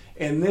college,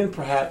 and then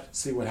perhaps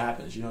see what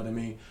happens. You know what I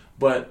mean?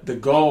 But the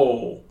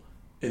goal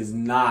is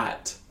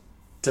not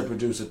to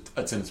produce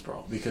a tennis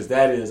pro, because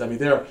that is,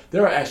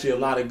 there are actually a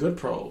lot of good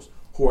pros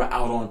who are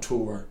out on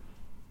tour.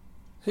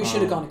 Who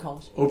should have gone to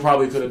college? Who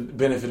probably could have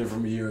benefited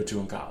from a year or two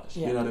in college.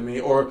 Yeah. You know what I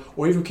mean? Or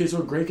even kids who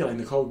are great, like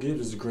Nicole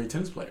Gibbs is a great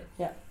tennis player.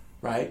 Yeah.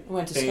 Right?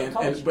 Went to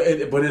college.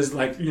 But it's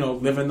like,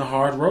 living the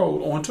hard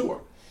road on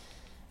tour.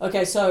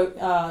 Okay, so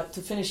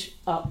to finish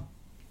up,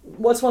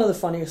 what's one of the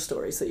funniest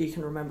stories that you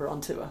can remember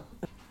on tour?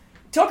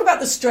 Talk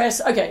about the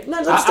stress. Okay, no,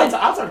 let's I'll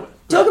talk about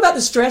it. Talk about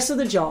the stress of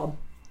the job.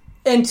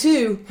 And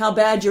 2, how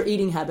bad your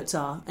eating habits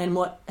are and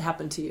what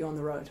happened to you on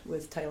the road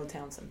with Taylor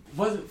Townsend. It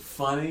wasn't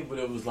funny, but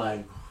it was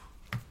like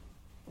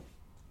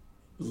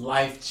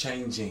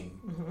life-changing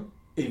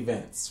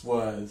events.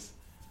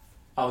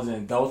 I was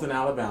in Dothan,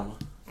 Alabama,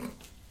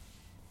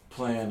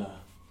 playing a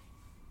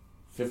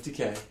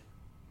 50K.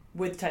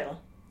 With Taylor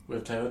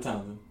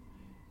Townsend.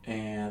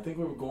 And I think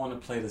we were going to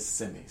play the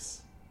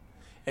semis.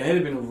 And it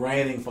had been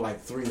raining for like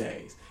 3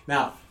 days.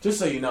 Now, just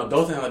so you know,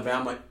 Dothan,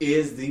 Alabama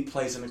is the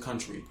place in the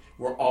country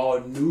where all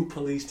new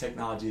police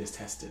technology is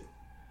tested.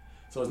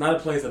 So it's not a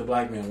place that a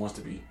black man wants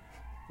to be,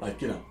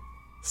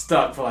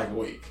 stuck for like a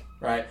week,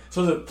 right?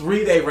 So it's a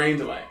 3-day rain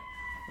delay,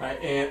 right?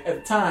 And at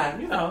the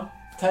time,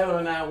 Taylor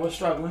and I were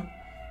struggling.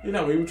 We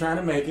were trying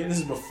to make it. This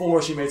is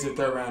before she made it to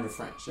the 3rd round of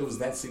French. It was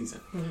that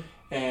season. Mm-hmm.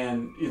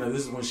 And,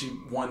 this is when she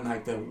won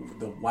like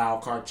the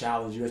wild card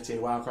challenge,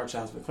 USTA wild card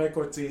challenge for the clay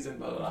court season,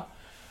 blah, blah,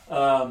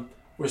 blah.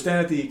 We're staying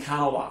at the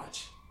Econo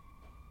Lodge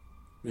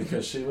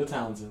because Sheila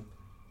Townsend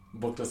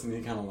booked us in the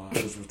Econo Lodge,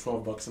 which was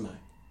 $12 a night,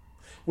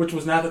 which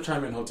was not the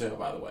Tournament Hotel,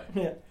 by the way.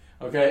 Yeah.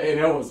 Okay, and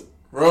it was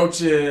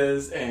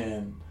roaches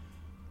and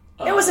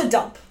it was a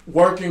dump.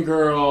 Working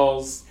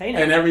girls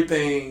and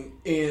everything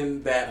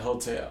in that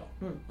hotel.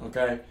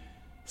 Okay,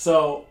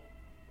 so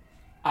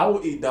I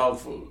will eat dog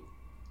food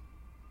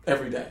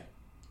every day,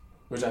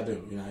 which I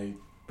do. I eat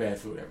bad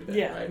food every day.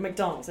 Yeah, right?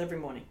 McDonald's every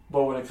morning.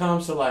 But when it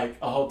comes to like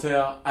a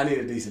hotel, I need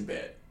a decent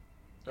bed.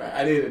 Right,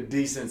 I need a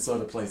decent sort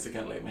of place to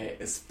kind of lay my head,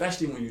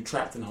 especially when you're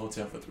trapped in a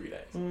hotel for 3 days.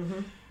 Mm-hmm.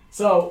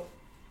 So,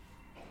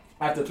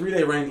 after a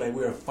 3-day rain delay,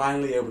 we were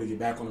finally able to get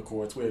back on the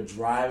courts. We were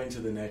driving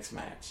to the next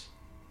match.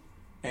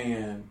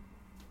 And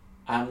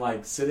I'm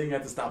like sitting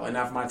at the stoplight.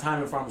 Now, my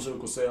time in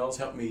pharmaceutical sales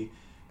helped me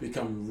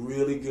become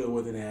really good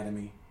with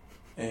anatomy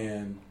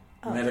and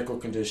medical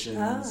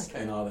conditions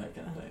and all that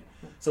kind of thing.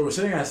 So, we're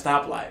sitting at a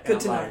stoplight.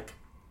 And I'm like,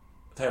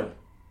 Taylor,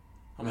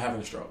 I'm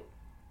having a stroke.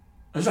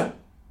 And she's like,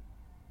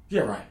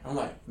 yeah, right. I'm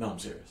like, no, I'm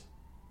serious.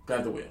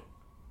 Grab the wheel.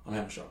 I'm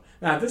having a stroke.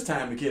 Now, at this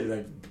time, the kid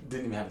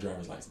didn't even have a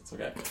driver's license,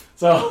 okay?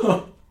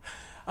 So,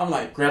 I'm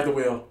like, grab the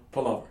wheel,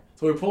 pull over.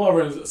 So, we pull over.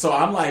 And, so,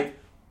 I'm like,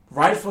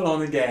 right foot on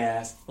the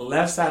gas,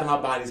 left side of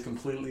my body is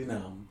completely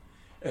numb.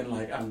 And,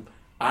 like,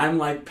 I'm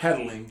like,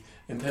 pedaling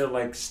until,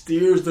 like,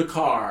 steers the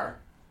car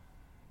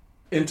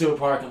into a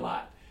parking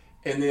lot.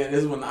 And then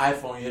this is when the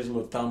iPhone, you hit your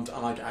little thumb to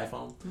unlock your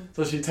iPhone. Mm-hmm.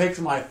 So, she takes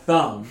my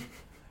thumb,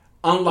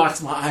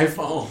 unlocks my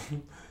iPhone,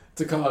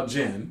 to call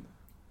Jen.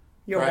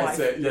 Your wife?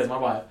 Yes, my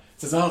wife.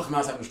 Says, oh,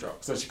 Kamau's having a stroke.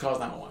 So she calls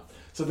 911.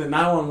 So then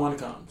 911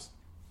 comes.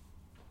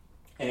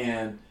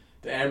 And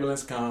the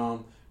ambulance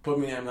come, put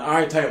me in the ambulance. All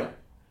right, Taylor,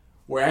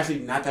 we're actually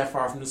not that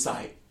far from the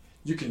site.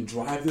 You can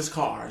drive this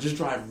car. Just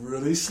drive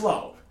really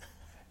slow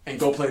and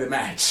go play the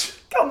match.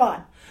 Come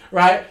on.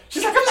 Right?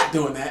 She's like, I'm not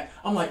doing that.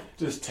 I'm like,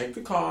 just take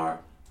the car,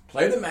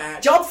 play the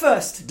match. Job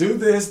first. Do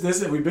this.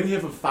 And we've been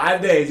here for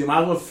 5 days. You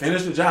might as well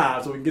finish the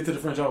job so we can get to the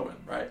French Open,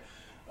 right?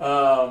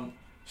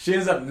 She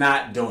ends up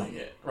not doing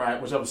it,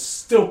 right? Which I was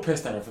still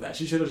pissed at her for that.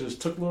 She should have just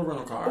took a little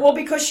rental car. Well,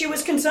 because she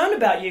was concerned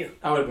about you.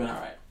 I would have been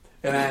all right.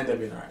 And I ended up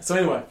being all right. So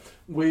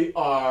anyway,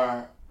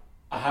 I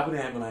have an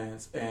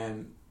ambulance,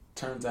 and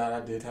turns out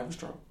I did have a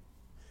stroke.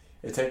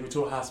 It takes me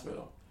to a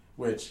hospital,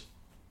 which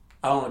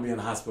I don't want to be in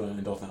the hospital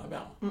in Dothan,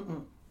 Alabama.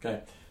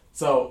 Okay,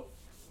 so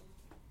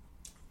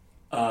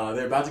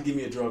they're about to give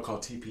me a drug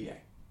called TPA.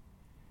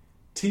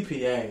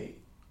 TPA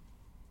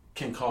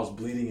can cause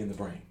bleeding in the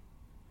brain.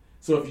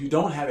 So if you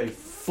don't have a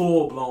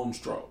full-blown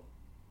stroke,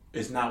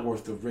 it's not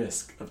worth the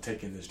risk of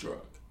taking this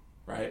drug,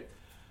 right?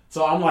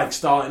 So I'm like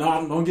stalling.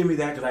 No, don't give me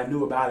that because I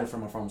knew about it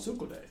from my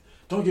pharmaceutical days.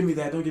 Don't give me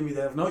that. Don't give me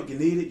that. No, you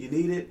need it. You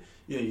need it.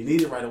 You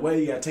need it right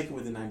away. You got to take it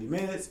within 90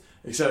 minutes,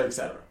 et cetera, et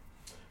cetera.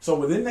 So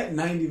within that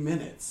 90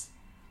 minutes,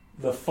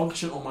 the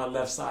function on my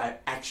left side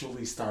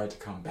actually started to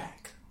come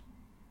back,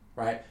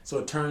 right? So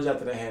it turns out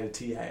that I had a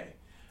TA,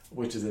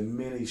 which is a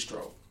mini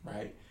stroke,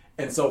 right?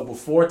 And so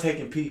before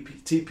taking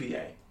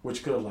TPA,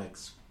 which could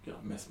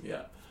have messed me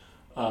up,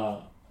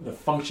 the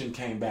function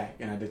came back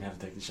and I didn't have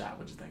to take the shot,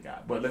 which is thank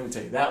God. But let me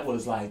tell you, that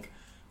was like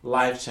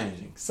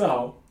life-changing.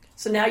 So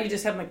now you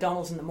just have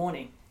McDonald's in the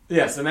morning.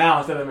 Yeah, so now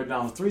instead of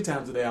McDonald's 3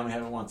 times a day, I'm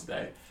having once a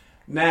day.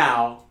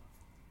 Now,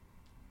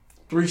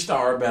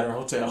 3-star or better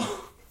hotel.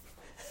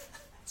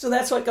 So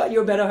that's what got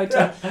you a better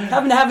hotel.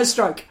 Having to have a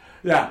stroke.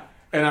 Yeah,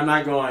 and I'm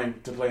not going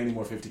to play any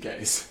more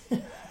 50Ks.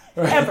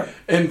 Right? Ever.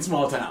 In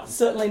small towns.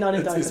 Certainly not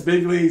in Dothan. It's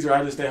big leagues or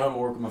I just stay home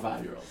and work with my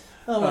 5-year-old.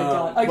 Oh my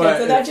God. Okay,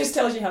 so that just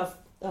tells you how...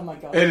 Oh my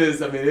God. It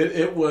is. I mean,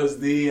 it was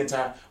the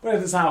entire... But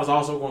at the time, I was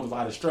also going through a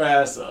lot of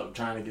stress of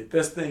trying to get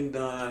this thing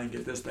done and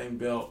get this thing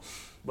built.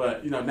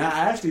 But, now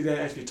that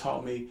actually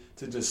taught me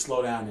to just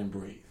slow down and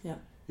breathe. Yeah.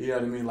 You know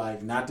what I mean?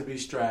 Like, not to be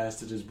stressed,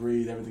 to just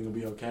breathe, everything will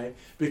be okay.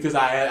 Because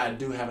I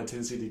do have a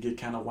tendency to get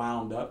kind of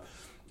wound up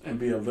and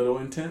be a little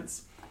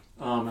intense.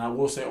 And I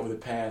will say over the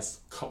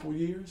past couple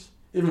years,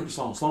 even for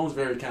Sloan's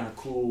very kind of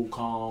cool,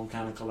 calm,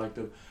 kind of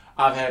collective.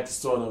 I've had to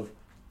sort of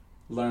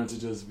learn to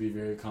just be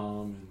very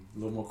calm and a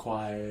little more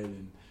quiet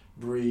and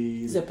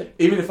breathe. Zip it.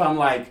 Even if I'm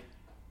like,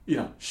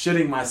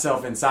 shitting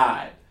myself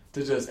inside,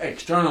 to just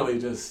externally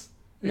just...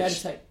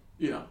 Meditate.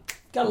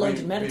 Gotta learn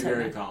to meditate. Be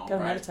very calm.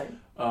 Gotta right? meditate.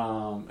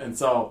 And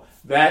so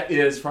that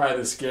is probably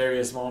the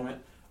scariest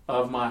moment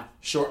of my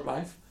short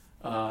life.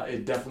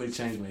 It definitely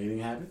changed my eating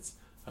habits.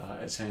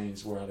 It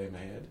changed where I lay my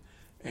head,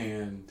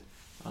 and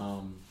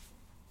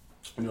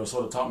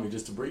sort of taught me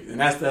just to breathe. And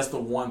that's the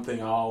one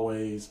thing I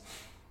always,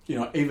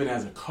 even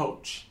as a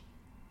coach,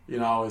 I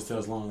always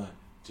tell Sloan,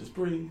 just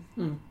breathe.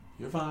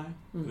 You're fine.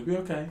 It'll be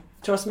okay.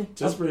 Trust me.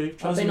 Just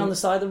breathe. I've been on the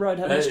side of the road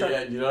having a stroke.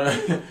 Yeah, you're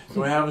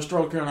going to have a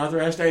stroke here in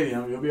Arthur Ashe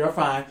Stadium. You'll be all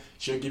fine.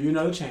 She'll give you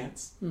another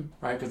chance,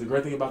 right? Because the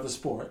great thing about the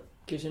sport...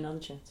 Gives you another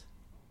chance.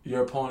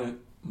 Your opponent,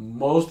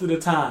 most of the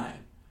time,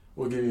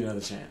 will give you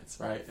another chance,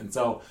 right? And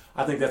so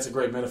I think that's a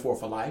great metaphor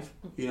for life.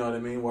 You know what I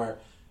mean? Where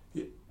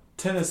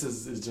tennis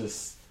is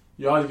just...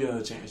 You always get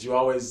another chance.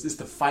 It's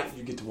the fight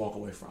you get to walk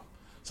away from.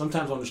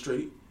 Sometimes on the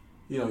street,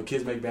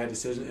 kids make bad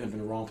decisions and in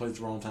the wrong place at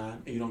the wrong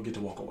time, and you don't get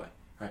to walk away.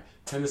 Right.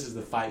 Tennis is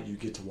the fight you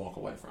get to walk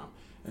away from.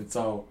 And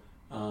so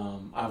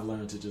I've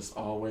learned to just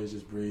always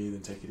just breathe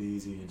and take it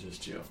easy and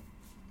just chill.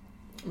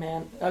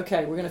 Man,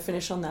 okay, we're going to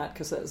finish on that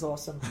because that was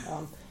awesome.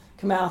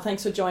 Kamau,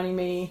 thanks for joining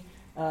me.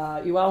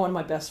 You are one of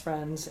my best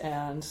friends,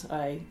 and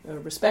I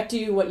respect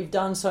you, what you've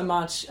done so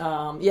much,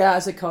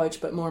 as a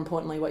coach, but more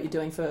importantly, what you're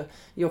doing for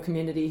your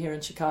community here in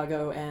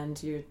Chicago,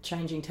 and you're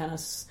changing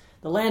tennis,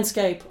 the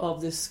landscape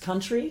of this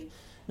country.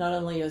 Not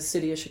only a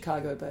city of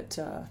Chicago, but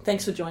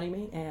thanks for joining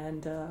me,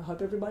 and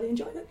hope everybody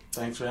enjoyed it.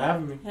 Thanks for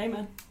having me. Hey,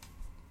 man.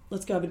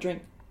 Let's go have a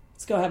drink.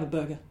 Let's go have a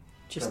burger.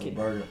 Just kidding.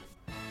 A burger.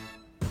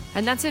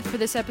 And that's it for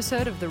this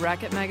episode of the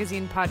Racket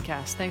Magazine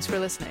podcast. Thanks for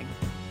listening.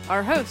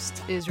 Our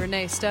host is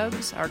Renee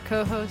Stubbs. Our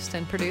co-host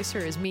and producer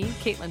is me,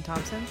 Caitlin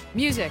Thompson.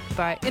 Music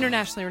by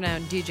internationally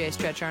renowned DJ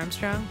Stretch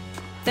Armstrong.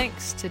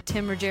 Thanks to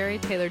Tim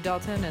Ruggieri, Taylor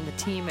Dalton, and the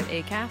team at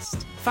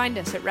Acast. Find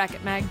us at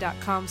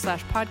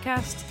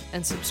racketmag.com/podcast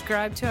and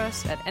subscribe to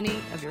us at any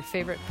of your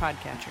favorite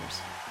podcatchers.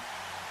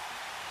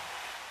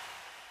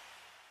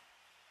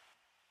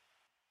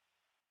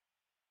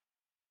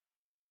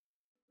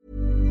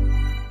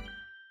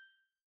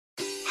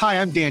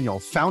 Hi, I'm Daniel,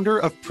 founder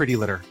of Pretty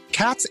Litter.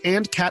 Cats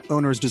and cat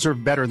owners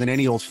deserve better than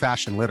any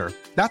old-fashioned litter.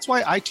 That's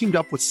why I teamed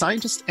up with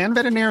scientists and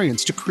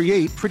veterinarians to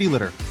create Pretty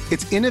Litter.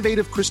 Its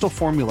innovative crystal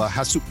formula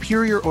has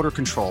superior odor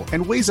control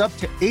and weighs up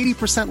to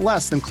 80%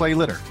 less than clay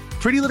litter.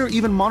 Pretty Litter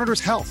even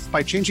monitors health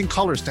by changing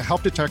colors to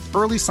help detect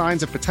early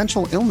signs of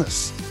potential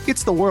illness.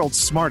 It's the world's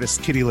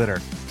smartest kitty litter.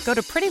 Go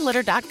to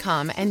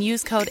prettylitter.com and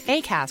use code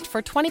ACAST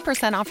for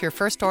 20% off your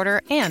first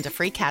order and a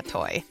free cat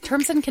toy.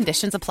 Terms and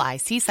conditions apply.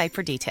 See site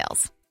for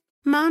details.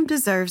 Mom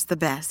deserves the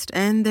best,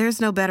 and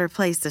there's no better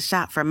place to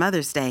shop for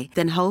Mother's Day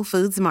than Whole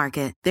Foods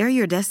Market. They're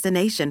your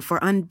destination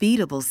for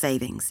unbeatable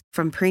savings,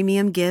 from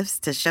premium gifts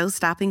to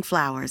show-stopping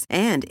flowers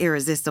and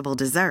irresistible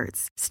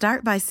desserts.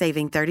 Start by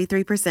saving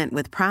 33%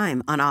 with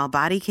Prime on all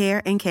body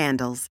care and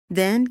candles.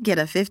 Then get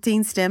a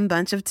 15-stem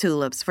bunch of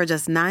tulips for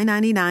just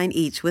 $9.99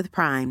 each with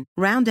Prime.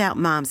 Round out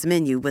Mom's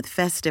menu with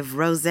festive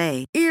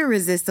rosé,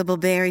 irresistible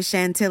berry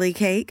chantilly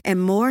cake,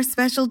 and more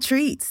special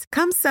treats.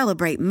 Come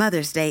celebrate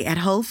Mother's Day at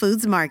Whole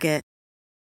Foods Market.